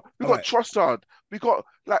around. We got Trossard. We got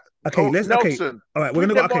Nelson. All right, we're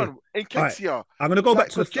gonna go. On. Nketiah. Right. I'm gonna go back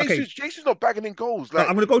to the. Jason's not bagging in goals. No,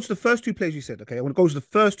 I'm gonna go to the first two players you said. Okay, I'm gonna go to the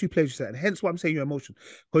first two players you said, and hence why I'm saying your emotion,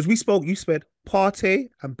 because we spoke. You said Partey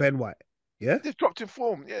and Ben White. Yeah, they've dropped in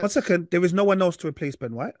form. Yeah. 1 second. There is no one else to replace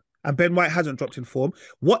Ben White. And Ben White hasn't dropped in form.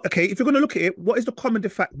 What? Okay, if you're going to look at it, what is the common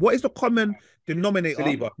What is the common denominator?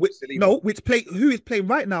 Saliba. No, who is playing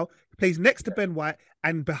right now? Plays next to Ben White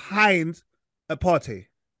and behind a Partey.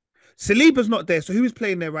 Saliba's not there, so who is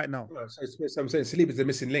playing there right now? No, so I'm saying Saliba's the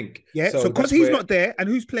missing link. Yeah, so because he's not there, and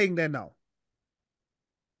who's playing there now?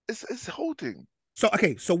 It's Holding. So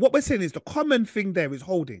okay, so what we're saying is the common thing there is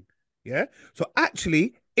Holding. Yeah. So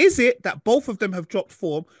actually, is it that both of them have dropped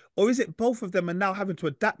form, or is it both of them are now having to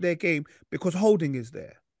adapt their game because Holding is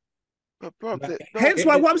there? But bro, hence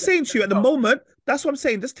why what I'm saying to you at the moment, that's what I'm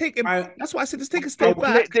saying. Just take him. That's why I said just take a step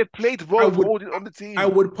back. They played role Holding on the team. I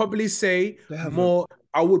would probably say more.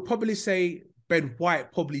 I would probably say Ben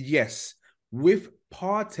White, probably yes. With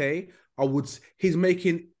Partey, he's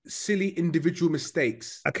making silly individual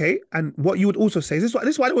mistakes. Okay, and what you would also say is this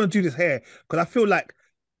is why I don't want to do this here, because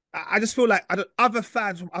I just feel like other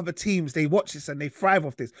fans from other teams, they watch this and they thrive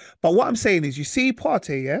off this. But what I'm saying is, you see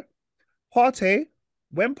Partey, yeah? Partey,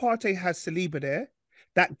 when Partey has Saliba there,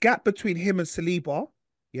 that gap between him and Saliba,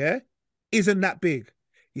 yeah, isn't that big.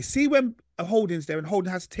 You see when Holding's there and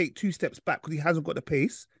Holding has to take 2 steps back because he hasn't got the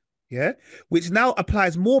pace, yeah, which now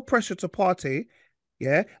applies more pressure to Partey,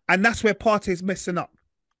 yeah, and that's where Partey's messing up.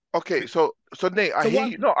 Okay, so Nate, I hear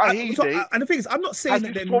you. No, I hear you, Nate. And the thing is, I'm not saying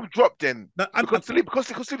that his form dropped then. No, because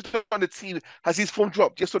Saliba's on the team, has his form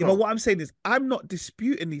dropped? Yes or no? But what I'm saying is, I'm not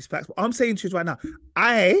disputing these facts. What I'm saying to you right now,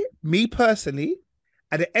 me personally,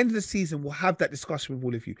 at the end of the season, will have that discussion with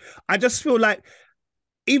all of you. I just feel like,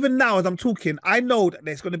 even now as I'm talking, I know that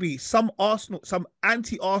there's going to be some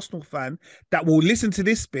anti-Arsenal fan that will listen to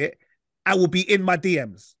this bit and will be in my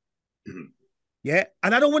DMs. Yeah,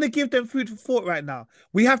 and I don't want to give them food for thought right now.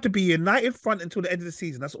 We have to be united front until the end of the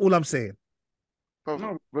season. That's all I'm saying.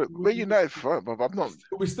 Bro, we're united front, but I'm not.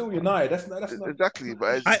 We're still united. That's not exactly.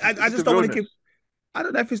 But I just don't want to give. I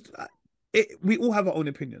don't know if we all have our own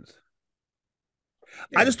opinions.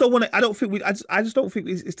 Yeah. I just don't want to. I just don't think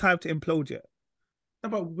it's time to implode yet. No,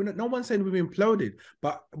 but no one's saying we've imploded.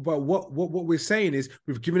 But what we're saying is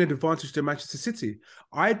we've given an advantage to Manchester City.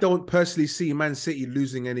 I don't personally see Man City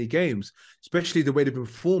losing any games, especially the way they've been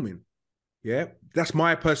performing. Yeah, that's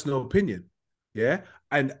my personal opinion. Yeah,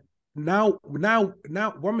 and now,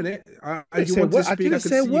 1 minute. I didn't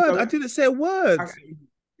say a word. I didn't say a word. I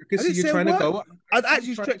can see you trying to go. I was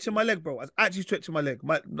actually stretching my leg, bro. I was actually stretching my leg.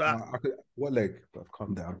 What leg?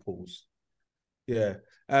 Calm down. Pause. Yeah.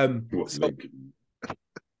 What's leg?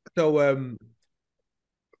 So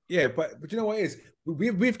yeah, but you know what it is?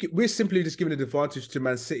 We're simply just giving an advantage to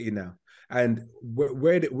Man City now, and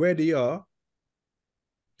where they are,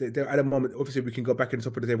 they're at the moment. Obviously, we can go back in the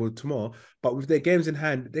top of the table tomorrow, but with their games in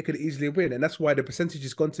hand, they could easily win, and that's why the percentage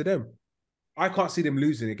has gone to them. I can't see them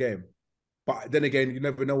losing a game, but then again, you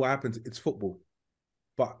never know what happens. It's football.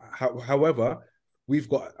 But however, we've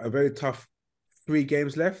got a very tough 3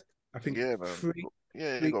 games left. I think. Yeah, man. 3.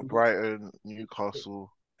 Yeah, you got Brighton,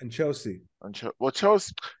 Newcastle. And Chelsea.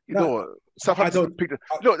 Chelsea, you know what? Southampton picked it.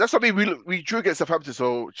 No, that's what I mean. We drew against Southampton,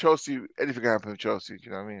 so Chelsea, anything can happen with Chelsea. Do you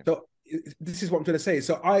know what I mean? So this is what I'm trying to say.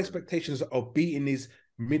 So our expectations of beating these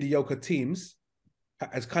mediocre teams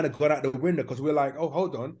has kind of gone out the window because we're like, oh,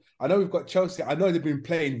 hold on. I know we've got Chelsea. I know they've been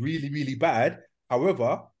playing really, really bad.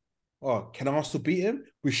 However, can Arsenal beat him?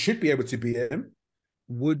 We should be able to beat him.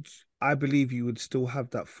 I believe you would still have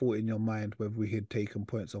that thought in your mind whether we had taken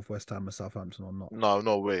points off West Ham and Southampton or not?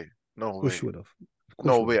 No way. No way. Of course you would have.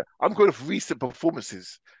 No way. I'm going for recent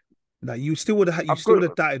performances. Now you still would have. You still would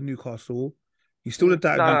have doubted Newcastle. You still would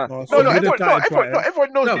have doubted Newcastle. No,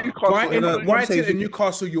 everyone knows Newcastle. Brighton and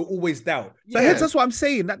Newcastle, you always doubt. So hence that's what I'm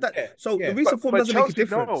saying. The recent form doesn't make a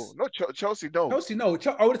difference. No, Chelsea, no. Chelsea, no.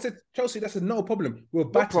 I would have said Chelsea. That's no problem. No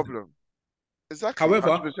problem. Exactly.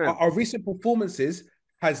 However, our recent performances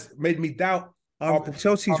has made me doubt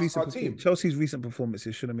Chelsea's recent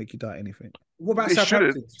performances shouldn't make you doubt anything. What about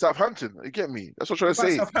Southampton? Southampton, you get me? That's what I'm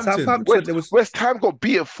trying to say. Southampton, West Ham got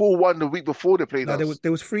beaten 4-1 the week before they played us.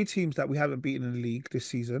 There was 3 teams that we haven't beaten in the league this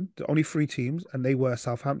season. Only 3 teams, and they were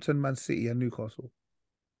Southampton, Man City, and Newcastle.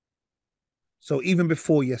 So even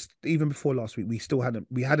before last week, we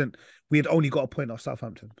had only got a point off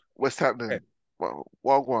Southampton. West Ham, then.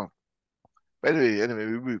 Well, But anyway,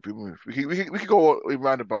 we move. We can go in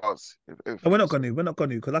roundabouts. And we're not going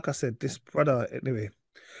to, because like I said, this brother, anyway.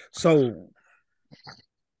 So,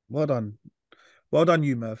 well done. Well done,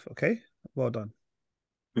 you, Merv, okay? Well done.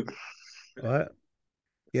 All right.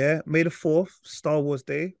 Yeah, May the 4th, Star Wars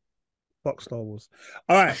Day. Fuck Star Wars.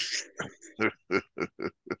 All right.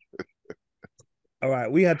 All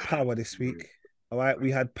right, we had Power this week. All right,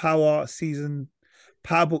 we had Power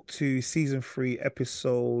Book 2, Season 3,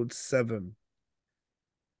 Episode 7.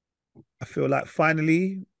 I feel like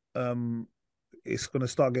finally, it's gonna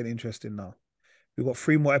start getting interesting now. We've got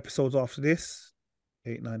 3 more episodes after this.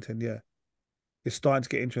 8, 9, 10, yeah. It's starting to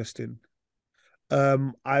get interesting.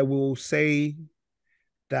 I will say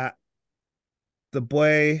that the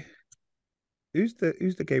boy, who's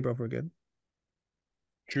the gay brother again?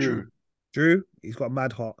 Drew, he's got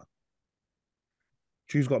mad heart.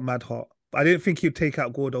 Drew's got mad heart. I didn't think he'd take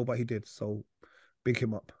out Gordo, but he did. So big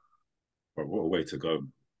him up. But what a way to go.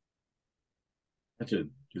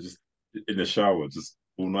 Imagine you're just in the shower, just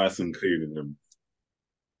all nice and clean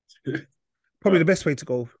and Probably the best way to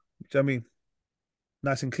go. Do you know what I mean?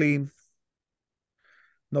 Nice and clean.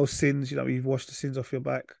 No sins. You've washed the sins off your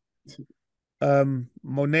back.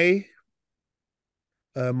 Monet.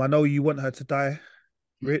 I know you want her to die,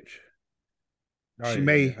 Rich. She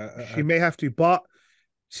may have to, but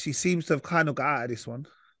she seems to have kind of got out of this one.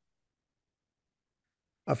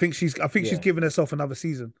 I think she's given herself another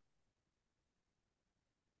season.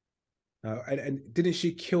 And didn't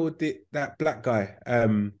she kill that black guy?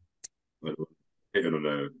 Hitting on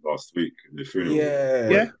her last week in the funeral.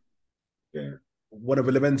 Yeah. One of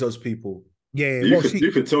Lorenzo's people. Yeah.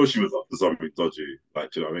 You could tell she was up to something dodgy.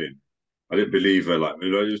 Like, do you know what I mean? I didn't believe her. Like,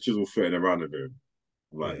 she was all flirting around with him.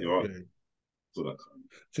 I'm like, you're right.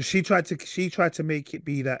 So she tried to make it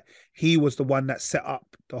be that he was the one that set up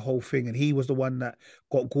the whole thing, and he was the one that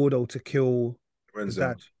got Gordo to kill his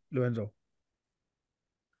dad, Lorenzo.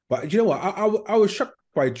 But you know what? I was shocked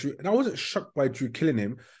by Drew, and I wasn't shocked by Drew killing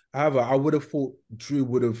him. However, I would have thought Drew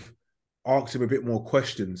would have asked him a bit more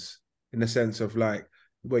questions in the sense of like,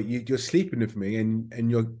 wait, you're sleeping with me,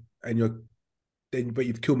 but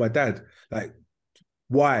you've killed my dad. Like,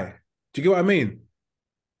 why? Do you get what I mean?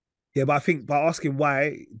 Yeah, but I think by asking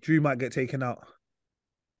why, Drew might get taken out.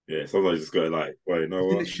 Yeah, sometimes you just got to like, well, you know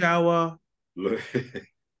what? In the shower.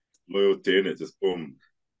 Loyalty in it, just boom.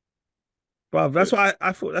 Bro, that's what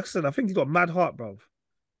I thought. Like I said, I think he got mad heart, bro.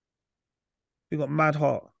 He got mad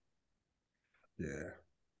heart. Yeah.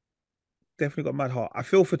 Definitely got mad heart. I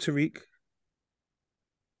feel for Tariq.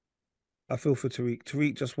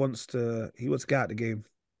 Tariq just wants to get out of the game.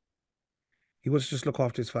 He wants to just look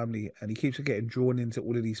after his family, and he keeps getting drawn into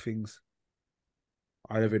all of these things.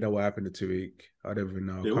 I don't even know what happened to Tariq. I don't even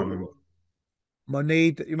know. I can't remember.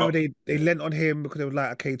 Monet, you remember they lent on him because they were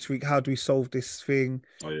like, okay, Tariq, how do we solve this thing?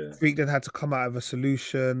 Oh yeah. Tariq then had to come out of a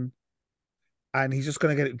solution, and he's just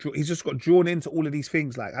gonna he's just got drawn into all of these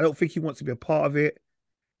things. Like, I don't think he wants to be a part of it.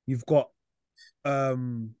 You've got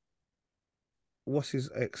what's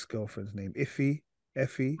his ex-girlfriend's name?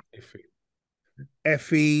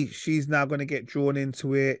 Effie, she's now going to get drawn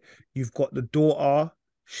into it. You've got the daughter.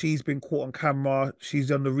 She's been caught on camera. She's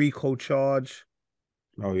on the RICO charge.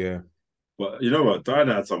 Oh, yeah. But you know what?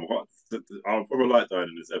 Diana had some hot... I probably like Diana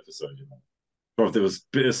in this episode, you know. But there was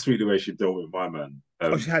bittersweet the way she dealt with my man.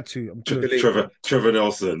 She had to. Trevor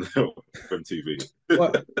Nelson from TV.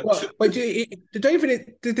 But don't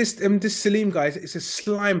even this Salim guy. It's a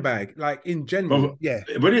slime bag, like in general. Yeah.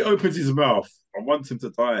 When he opens his mouth, I want him to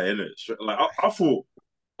die in it. Like I thought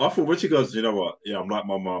when she goes, you know what? Yeah, I'm like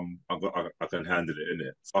my mum. I can handle it in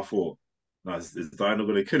it. So I thought, no, is Diana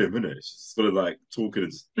gonna kill him? Innit? She's gonna like talking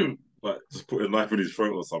and just put a knife in his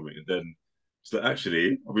throat or something, and then she's like,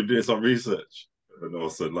 actually, I've been doing some research, and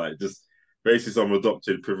also like just basically some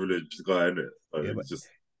adopted privileged guy in it. So yeah, just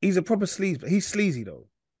he's a proper sleaze, but he's sleazy though.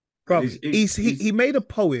 Bro, he made a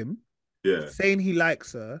poem, saying he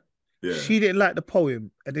likes her. Yeah. She didn't like the poem,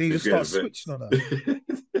 and then he just started switching on her.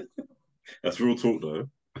 That's real talk, though.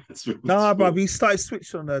 Bruv, he started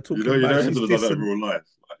switching on her, talking about she's done that in real life.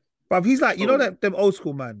 Bruv, he's like, you know them old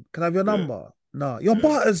school man. Can I have your number? Nah, your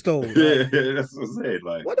butters though. Like, yeah, that's what I'm saying.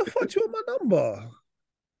 Like, what the fuck do you want my number?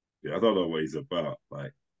 Yeah, I don't know what he's about.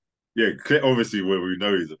 Like, yeah, obviously what we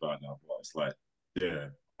know he's about now, but it's like, yeah,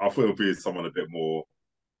 I thought it would be someone a bit more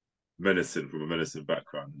menacing from a menacing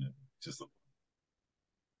background. Yeah. Just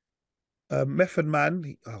Method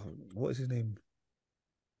Man, what is his name?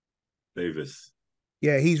 Davis.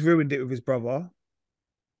 Yeah, he's ruined it with his brother.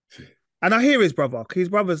 And I hear his brother. His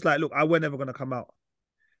brother's like, look, I were never gonna come out.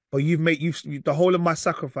 But the whole of my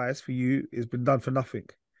sacrifice for you has been done for nothing.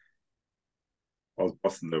 I was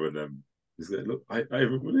busting there with them. He's like, look, what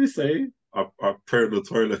do they say? I pray on the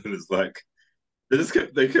toilet, and it's like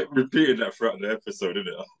they kept repeating that throughout the episode, didn't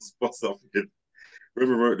it? I was busting up thinking,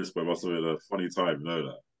 whoever wrote this book must have been a funny time, you know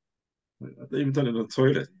that. Like, they even done it on the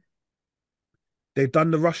toilet. They've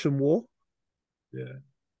done the Russian war. Yeah.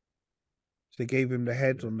 So they gave him the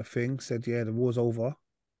head on the thing, said, yeah, the war's over.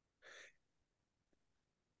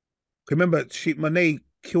 Remember, Monet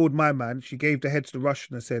killed my man. She gave the head to the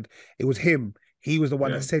Russian and said it was him. He was the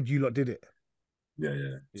one that said you lot did it. Yeah,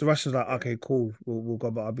 yeah. So Russia's like, okay, cool. We'll go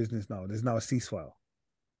about our business now. There's now a ceasefire.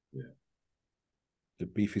 Yeah. The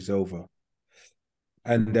beef is over.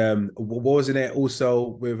 And what was in it also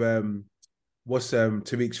with what's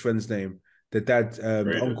Tariq's friend's name? The dad,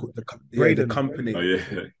 the uncle, the company. Oh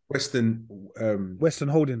yeah. Western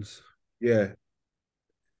Holdings. Yeah.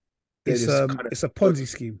 It's a Ponzi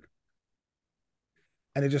scheme.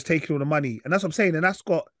 And they're just taking all the money. And that's what I'm saying. And that's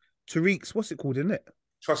got Tariq's, what's it called, isn't it?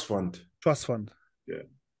 Trust fund. Trust fund. Yeah.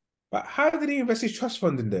 But how did he invest his trust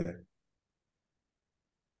fund in there?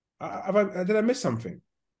 Did I miss something?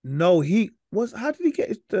 No, how did he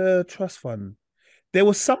get the trust fund? There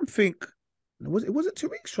was something. Was it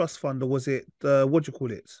Tariq's trust fund or was it what do you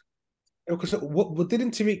call it? Because what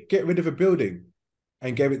didn't Tariq get rid of a building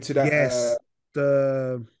and gave it to that? Yes,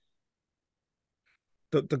 the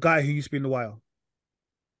guy who used to be in the Wire.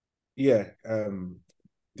 Yeah,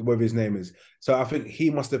 whatever his name is. So I think he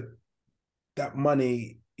must have that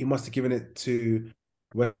money. He must have given it to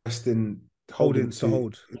Western Holdings to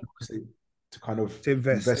hold, to kind of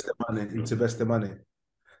invest the money.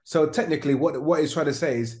 So technically, what he's trying to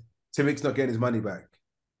say is Tariq's not getting his money back.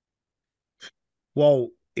 Well,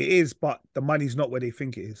 it is, but the money's not where they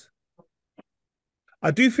think it is.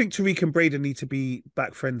 I do think Tariq and Braden need to be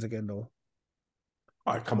back friends again, though.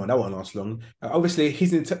 All right, come on, that won't last long. Obviously, he's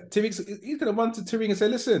going to run to Tariq and say,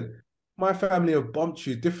 listen, my family have bumped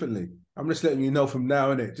you differently. I'm just letting you know from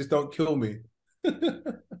now, innit? Just don't kill me.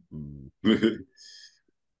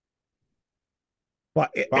 But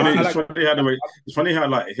it's funny how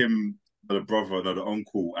like him, the brother, the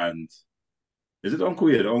uncle, and is it the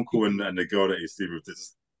uncle? Yeah, the uncle and the girl that he's sleeping with.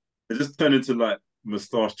 It just turned into like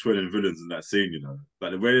moustache twirling villains in that scene, you know.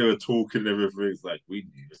 Like the way they were talking and everything. It's like we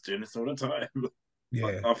was doing this all the time.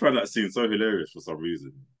 Yeah, I found that scene so hilarious for some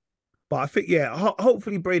reason. But I think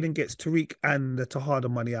hopefully Braden gets Tariq and the Tahada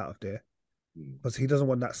money out of there because he doesn't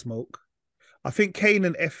want that smoke. I think Kane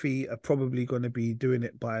and Effie are probably going to be doing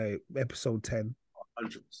it by episode 10.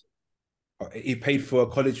 100%. He paid for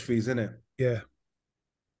college fees, innit? Yeah.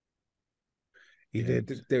 He did.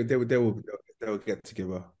 They will get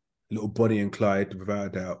together. Little Bonnie and Clyde, without a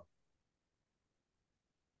doubt.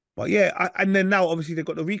 But yeah, and then now obviously they've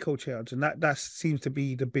got the RICO charge, and that seems to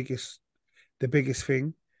be the biggest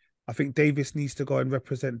thing. I think Davis needs to go and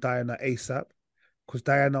represent Diana ASAP because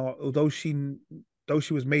Diana, although she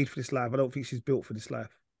was made for this life, I don't think she's built for this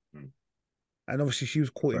life. And obviously she was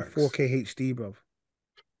caught in 4K HD, bruv.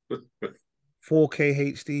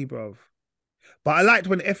 4K HD, bruv. But I liked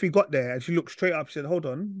when Effie got there and she looked straight up. She said, "Hold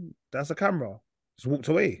on, that's a camera." Just walked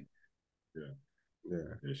away.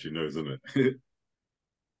 Yeah, she knows, isn't it?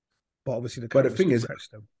 But obviously the thing is,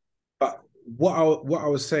 them. But what I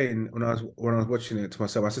was saying when I was watching it to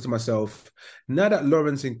myself, I said to myself, now that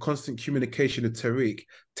Lauren's in constant communication with Tariq,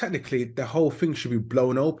 technically the whole thing should be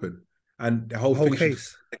blown open, and the whole thing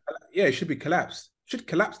case, it should be collapsed. Should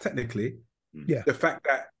collapse technically. Yeah, the fact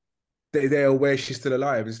that they're aware she's still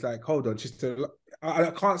alive, it's like, hold on, she's still alive.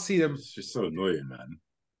 I can't see them. She's so annoying, man.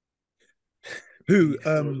 Who?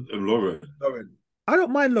 Lauren. I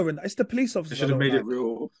don't mind Lauren. It's the police officer. They should have made it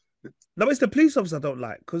real. No, it's the police officer I don't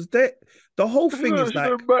like because the whole thing is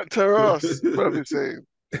like back to her ass. What I'm saying.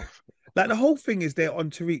 Like the whole thing is they're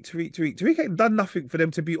on Tariq. Tariq ain't done nothing for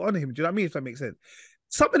them to be on him. Do you know what I mean? If that makes sense.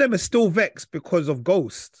 Some of them are still vexed because of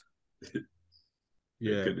Ghost.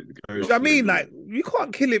 Yeah. Do you know what I mean? Like you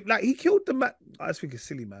can't kill him. Like he killed the man. I just think it's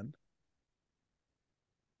silly, man.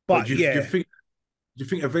 But do you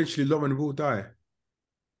think eventually Lauren will die?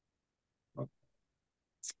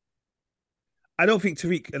 I don't think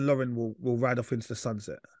Tariq and Lauren will ride off into the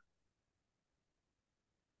sunset.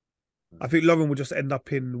 I think Lauren will just end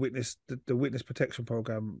up in the witness protection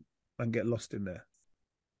program and get lost in there.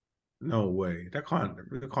 No way. That can't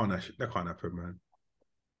happen, man.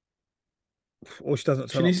 Or she doesn't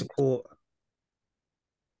turn up to court.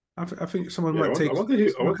 I think someone might take. I wonder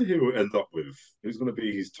who will end up with. Who's going to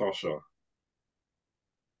be his Tasha?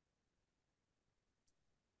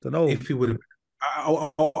 Don't know. If he would have. I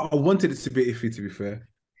wanted it to be Iffy, to be fair.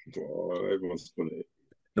 Oh, everyone's got it.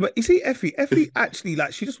 No, but you see, Effie actually,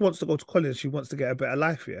 like, she just wants to go to college. She wants to get a better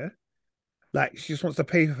life, yeah? Like, she just wants to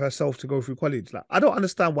pay for herself to go through college. Like, I don't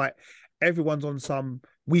understand why everyone's on some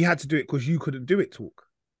we had to do it because you couldn't do it talk.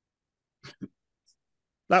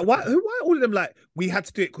 Like why all of them like we had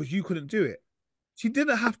to do it because you couldn't do it? She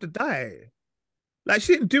didn't have to die. Like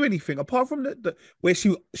she didn't do anything apart from the where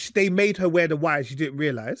they made her wear the wire. She didn't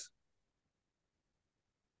realize.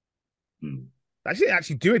 Like she didn't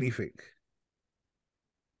actually do anything.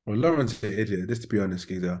 Well, Lauren's an idiot. Just to be honest,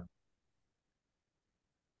 Giza.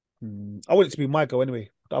 I want it to be my girl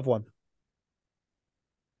anyway. The other one.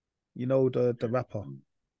 You know the rapper.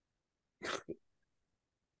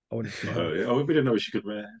 I want it to be her. We didn't know she could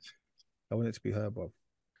wear. I want it to be her, bro.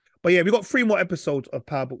 But yeah, we got 3 more episodes of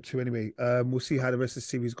Power Book 2 anyway. We'll see how the rest of the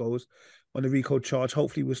series goes on the Rico charge.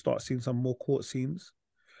 Hopefully we'll start seeing some more court scenes.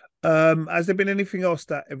 Has there been anything else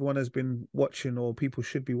that everyone has been watching or people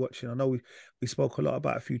should be watching? I know we spoke a lot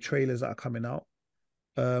about a few trailers that are coming out.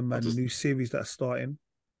 And new series that are starting.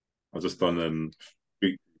 I've just done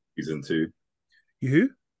Sweet season 2. You who?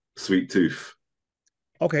 Sweet Tooth.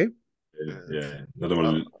 Okay. Yeah. Another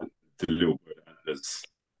one. The little bird.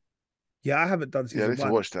 Yeah, I haven't done season 1. I need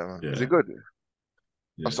to watch that, man. Yeah. Is it good?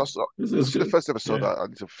 Yeah. It's the first episode. Yeah. I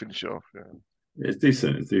need to finish it off. Yeah. It's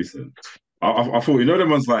decent. I thought, you know, them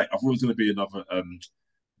ones like I thought it was going to be another.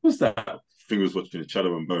 What's that thing I was watching?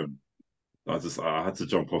 Shadow and Bone. I had to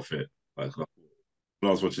jump off it. Like when I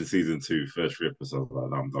was watching season 2, first 3 episodes,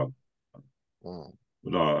 like I'm done.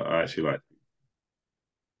 But no, I actually like.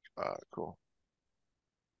 Cool.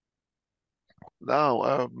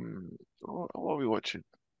 Now, what are we watching?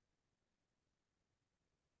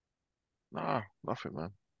 Nah, nothing,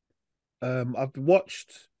 man. I've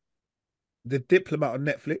watched The Diplomat on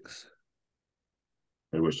Netflix.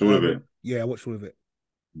 I watched all of it. Yeah, I watched all of it.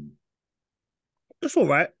 It's all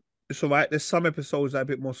right. It's all right. There's some episodes that are a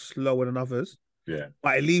bit more slower than others. Yeah.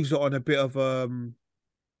 But it leaves it on a bit of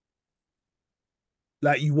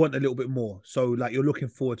like you want a little bit more. So like you're looking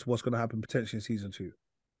forward to what's going to happen potentially in season 2.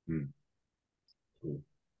 Cool.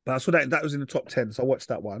 But I saw that was in the top 10, so I watched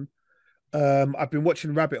that one. I've been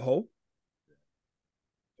watching Rabbit Hole.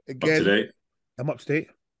 Again, Up to date? I'm up to date.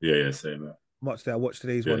 Yeah, same that. I'm up to date. I watched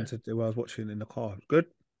today's one where I was watching in the car. Good.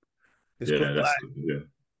 It's good.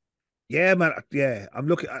 Yeah, man. Yeah, I'm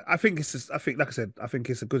looking. I think like I said, I think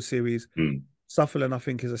it's a good series. Sutherland, I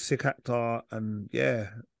think, is a sick actor, and yeah,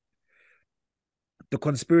 the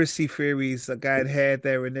conspiracy theories are going here,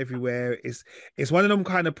 there, and everywhere. It's one of them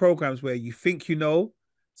kind of programs where you think you know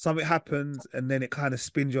something happens, and then it kind of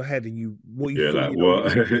spins your head, and you you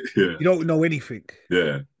don't know anything.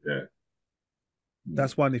 Yeah.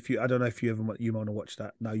 That's one. I don't know if you want to watch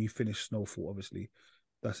that. Now you finished Snowfall, obviously.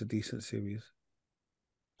 That's a decent series.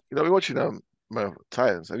 You know, we're watching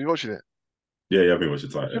Titans. Have you watching it? Yeah, I've been watching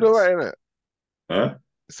Titans. You know right, innit? Huh?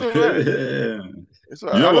 It's all right. It's all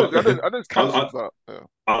right. You know what? I don't cancel that. Yeah.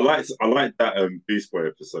 I like that Beast Boy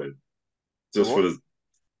episode. Just for the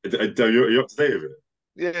you're up to date with it?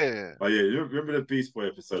 Yeah. Oh yeah, you remember the Beast Boy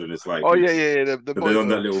episode and it's like The they're on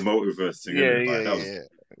that little multiverse thing.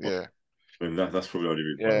 Yeah. I mean, that's probably the only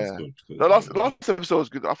reason why it's good. The last episode was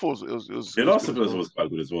good. I thought it was the last episode was quite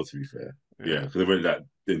good as well, to be fair. Yeah, because they went that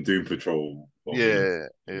in Doom Patrol. Yeah.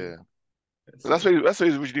 So that's where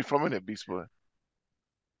he's originally from, isn't it, Beast Boy?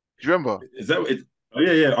 Do you remember? Is that what it? Oh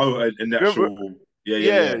yeah. Oh, and the actual.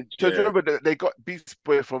 Yeah. Do you remember they got Beast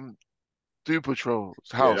Boy from Doom Patrol's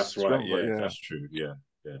house? Yeah, that's right. Yeah, that's true. Yeah.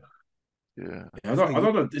 I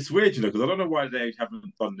don't know. It's weird, you know, because I don't know why they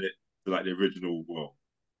haven't done it to like the original. Well,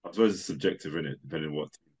 I suppose it's subjective, isn't it? Depending on what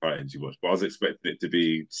Titans you watch. But I was expecting it to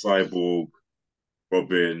be Cyborg,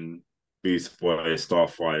 Robin, Beast Boy,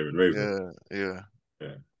 Starfire, and Raven. Yeah.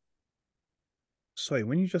 Sorry,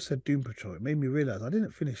 when you just said Doom Patrol, it made me realize I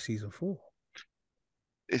didn't finish season 4.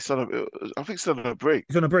 I think it's on a break.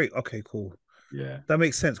 It's on a break. Okay, cool. Yeah, that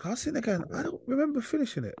makes sense. I was sitting there going, I don't remember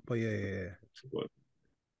finishing it, but yeah.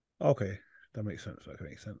 Okay, that makes sense.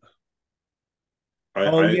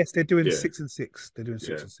 Yes, they're doing 6 and 6. They're doing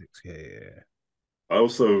 6 and 6. Yeah. I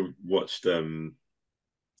also watched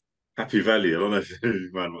Happy Valley. I don't know if you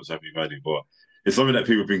man watched Happy Valley, but it's something that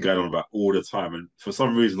people have been going on about all the time. And for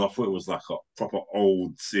some reason, I thought it was like a proper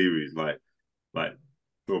old series, like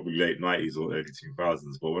probably late 90s or early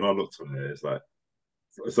 2000s. But when I looked on it, it's like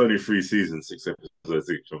it's only 3 seasons, 6 episodes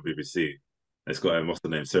each on BBC. It's got what's the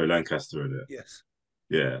name, Sarah Lancaster in it. Yes.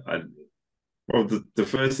 Yeah, and well, the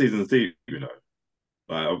first season's deep, you know.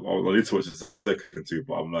 Like I need to watch the second 2,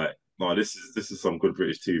 but I'm like, no, this is some good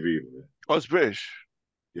British TV. Man. Oh, it's British.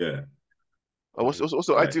 Yeah. Oh, what's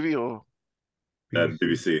also ITV or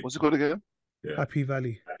BBC? What's it called again? Yeah. Happy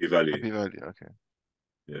Valley. Okay.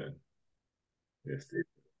 Yeah. Yes.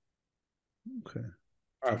 Okay.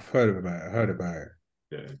 I've heard about it.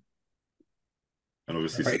 Yeah. and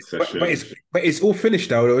obviously But Succession. it's all finished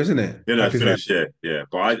now, though, isn't it? Yeah, no, it's finished. Yeah.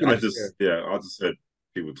 But I finished, just I just heard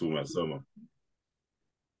people talking about Summer.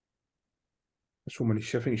 This woman, I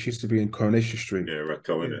think she used to be in Coronation Street. Yeah,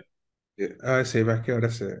 Raquel, innit? Yeah, I say Raquel.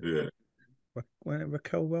 That's it. Yeah.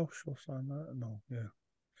 Raquel Welch or something? No,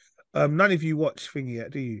 yeah. None of you watch Thingy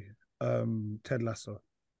yet, do you? Ted Lasso.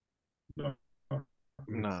 No.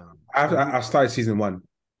 I started season 1.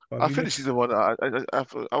 I finished season 1. I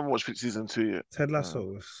haven't watched season 2 yet. Ted Lasso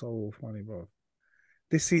was so funny, bro.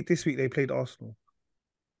 This week they played Arsenal.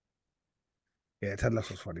 Yeah, Ted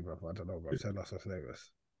Lasso's funny, bro. I don't know, bro. Ted Lasso's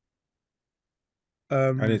hilarious.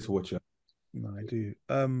 I need to watch it. No, I do.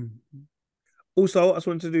 Also, I just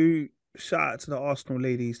wanted to do shout out to the Arsenal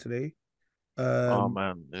ladies today. Oh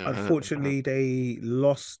man, yeah, unfortunately, they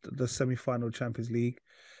lost the semi-final Champions League.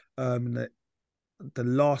 The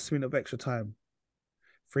last minute of extra time,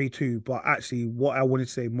 3-2. But actually, what I wanted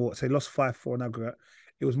to say more, so they lost 5-4 in aggregate.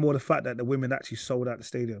 It was more the fact that the women actually sold out the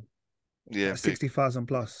stadium. Yeah, 60,000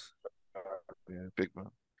 plus. Yeah, big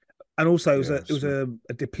man. And also, it was a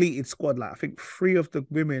depleted squad. Like I think 3 of the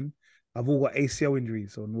women have all got ACL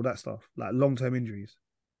injuries and all that stuff, like long-term injuries.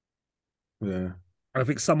 Yeah. And I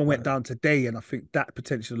think someone went down today, and I think that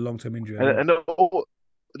potential long-term injury. And they're all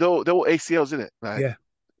ACLs, isn't it? Like,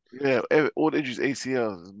 yeah, all the injuries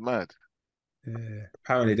ACLs is mad. Yeah.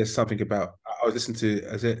 Apparently, there's something about. I was listening to.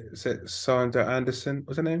 Is it Sandra Anderson?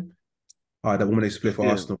 What's her name? Oh, the woman they split for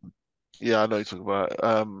Arsenal. Yeah, I know you're talking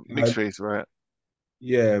about. Mixed face, right?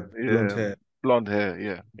 Yeah, blonde hair. Blonde hair,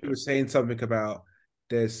 yeah. He was saying something about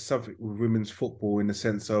there's something with women's football in the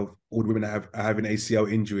sense of all the women are having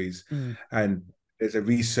ACL injuries, and there's a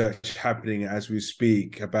research happening as we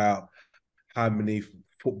speak about how many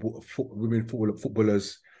women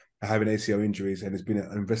footballers are having ACL injuries, and it's been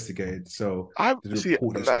investigated. So I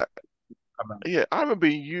remember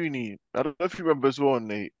in uni. I don't know if you remember as well,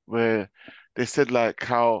 Nate, where they said like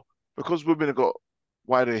how because women have got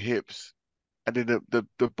wider hips, and then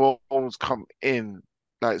the bones come in,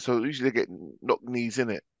 like so usually they get knock knees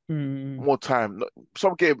in it more time.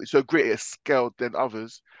 Some get it so greater scale than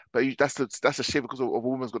others, but that's a shame because of a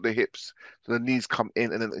woman's got the hips, so the knees come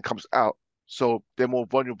in and then it comes out, so they're more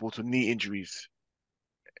vulnerable to knee injuries,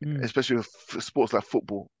 especially with sports like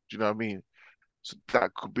football. Do you know what I mean? So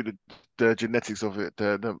that could be the genetics of it,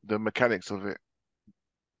 the mechanics of it.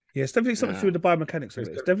 Yeah, it's definitely something to do with the biomechanics of it.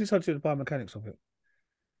 It's definitely something to do with the biomechanics of it.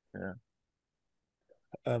 Yeah.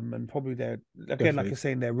 And probably like you're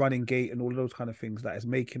saying, their running gait and all those kind of things that is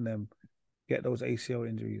making them get those ACL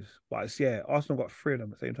injuries. But Arsenal got 3 of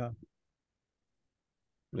them at the same time.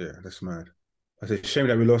 Yeah, that's mad. It's a shame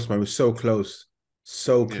that we lost, man. We're so close.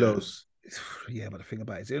 So close. Yeah, but the thing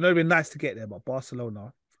about it is, it would have been nice to get there, but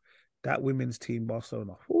Barcelona, that women's team,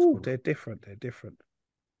 Barcelona, they're different. They're different.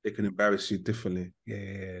 They can embarrass you differently.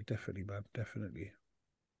 Yeah, definitely, man. Definitely.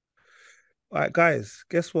 All right, guys,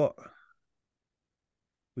 guess what?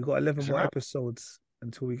 We got 11 more episodes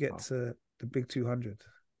until we get to the big 200.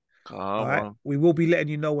 All right. We will be letting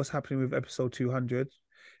you know what's happening with episode 200.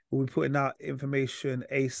 We'll be putting out information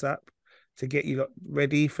ASAP to get you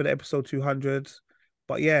ready for the episode 200.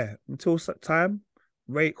 But yeah, until such time,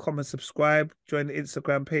 rate, comment, subscribe, join the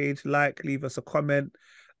Instagram page, leave us a comment.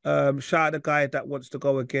 Shout out the guy that wants to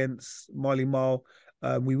go against Marley Marl.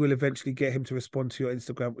 We will eventually get him to respond to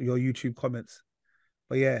your YouTube comments.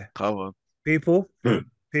 But yeah, come on, people.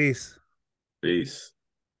 Peace. Peace.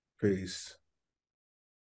 Peace.